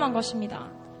아주 위험한 것입니다.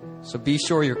 So be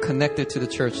sure you're connected to the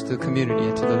church, to the community,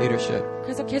 and to the leadership.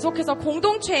 그래서 계속해서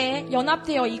공동체에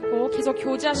연합되어 있고 계속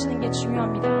교제하시는 게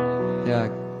중요합니다. Yeah,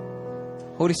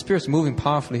 Holy Spirit's moving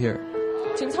powerfully here.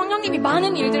 지금 성령님이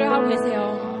많은 일들을 하고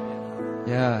계세요.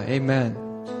 Yeah, amen.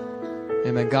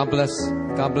 Amen. God bless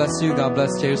you. God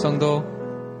bless 제일성도.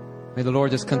 May the Lord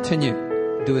just continue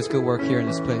to do His good work here in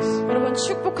this place. 여러분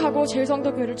축복하고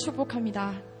제일성도 교회를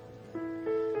축복합니다.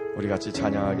 우리 같이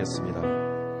찬양하겠습니다.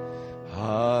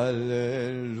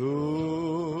 할렐루야.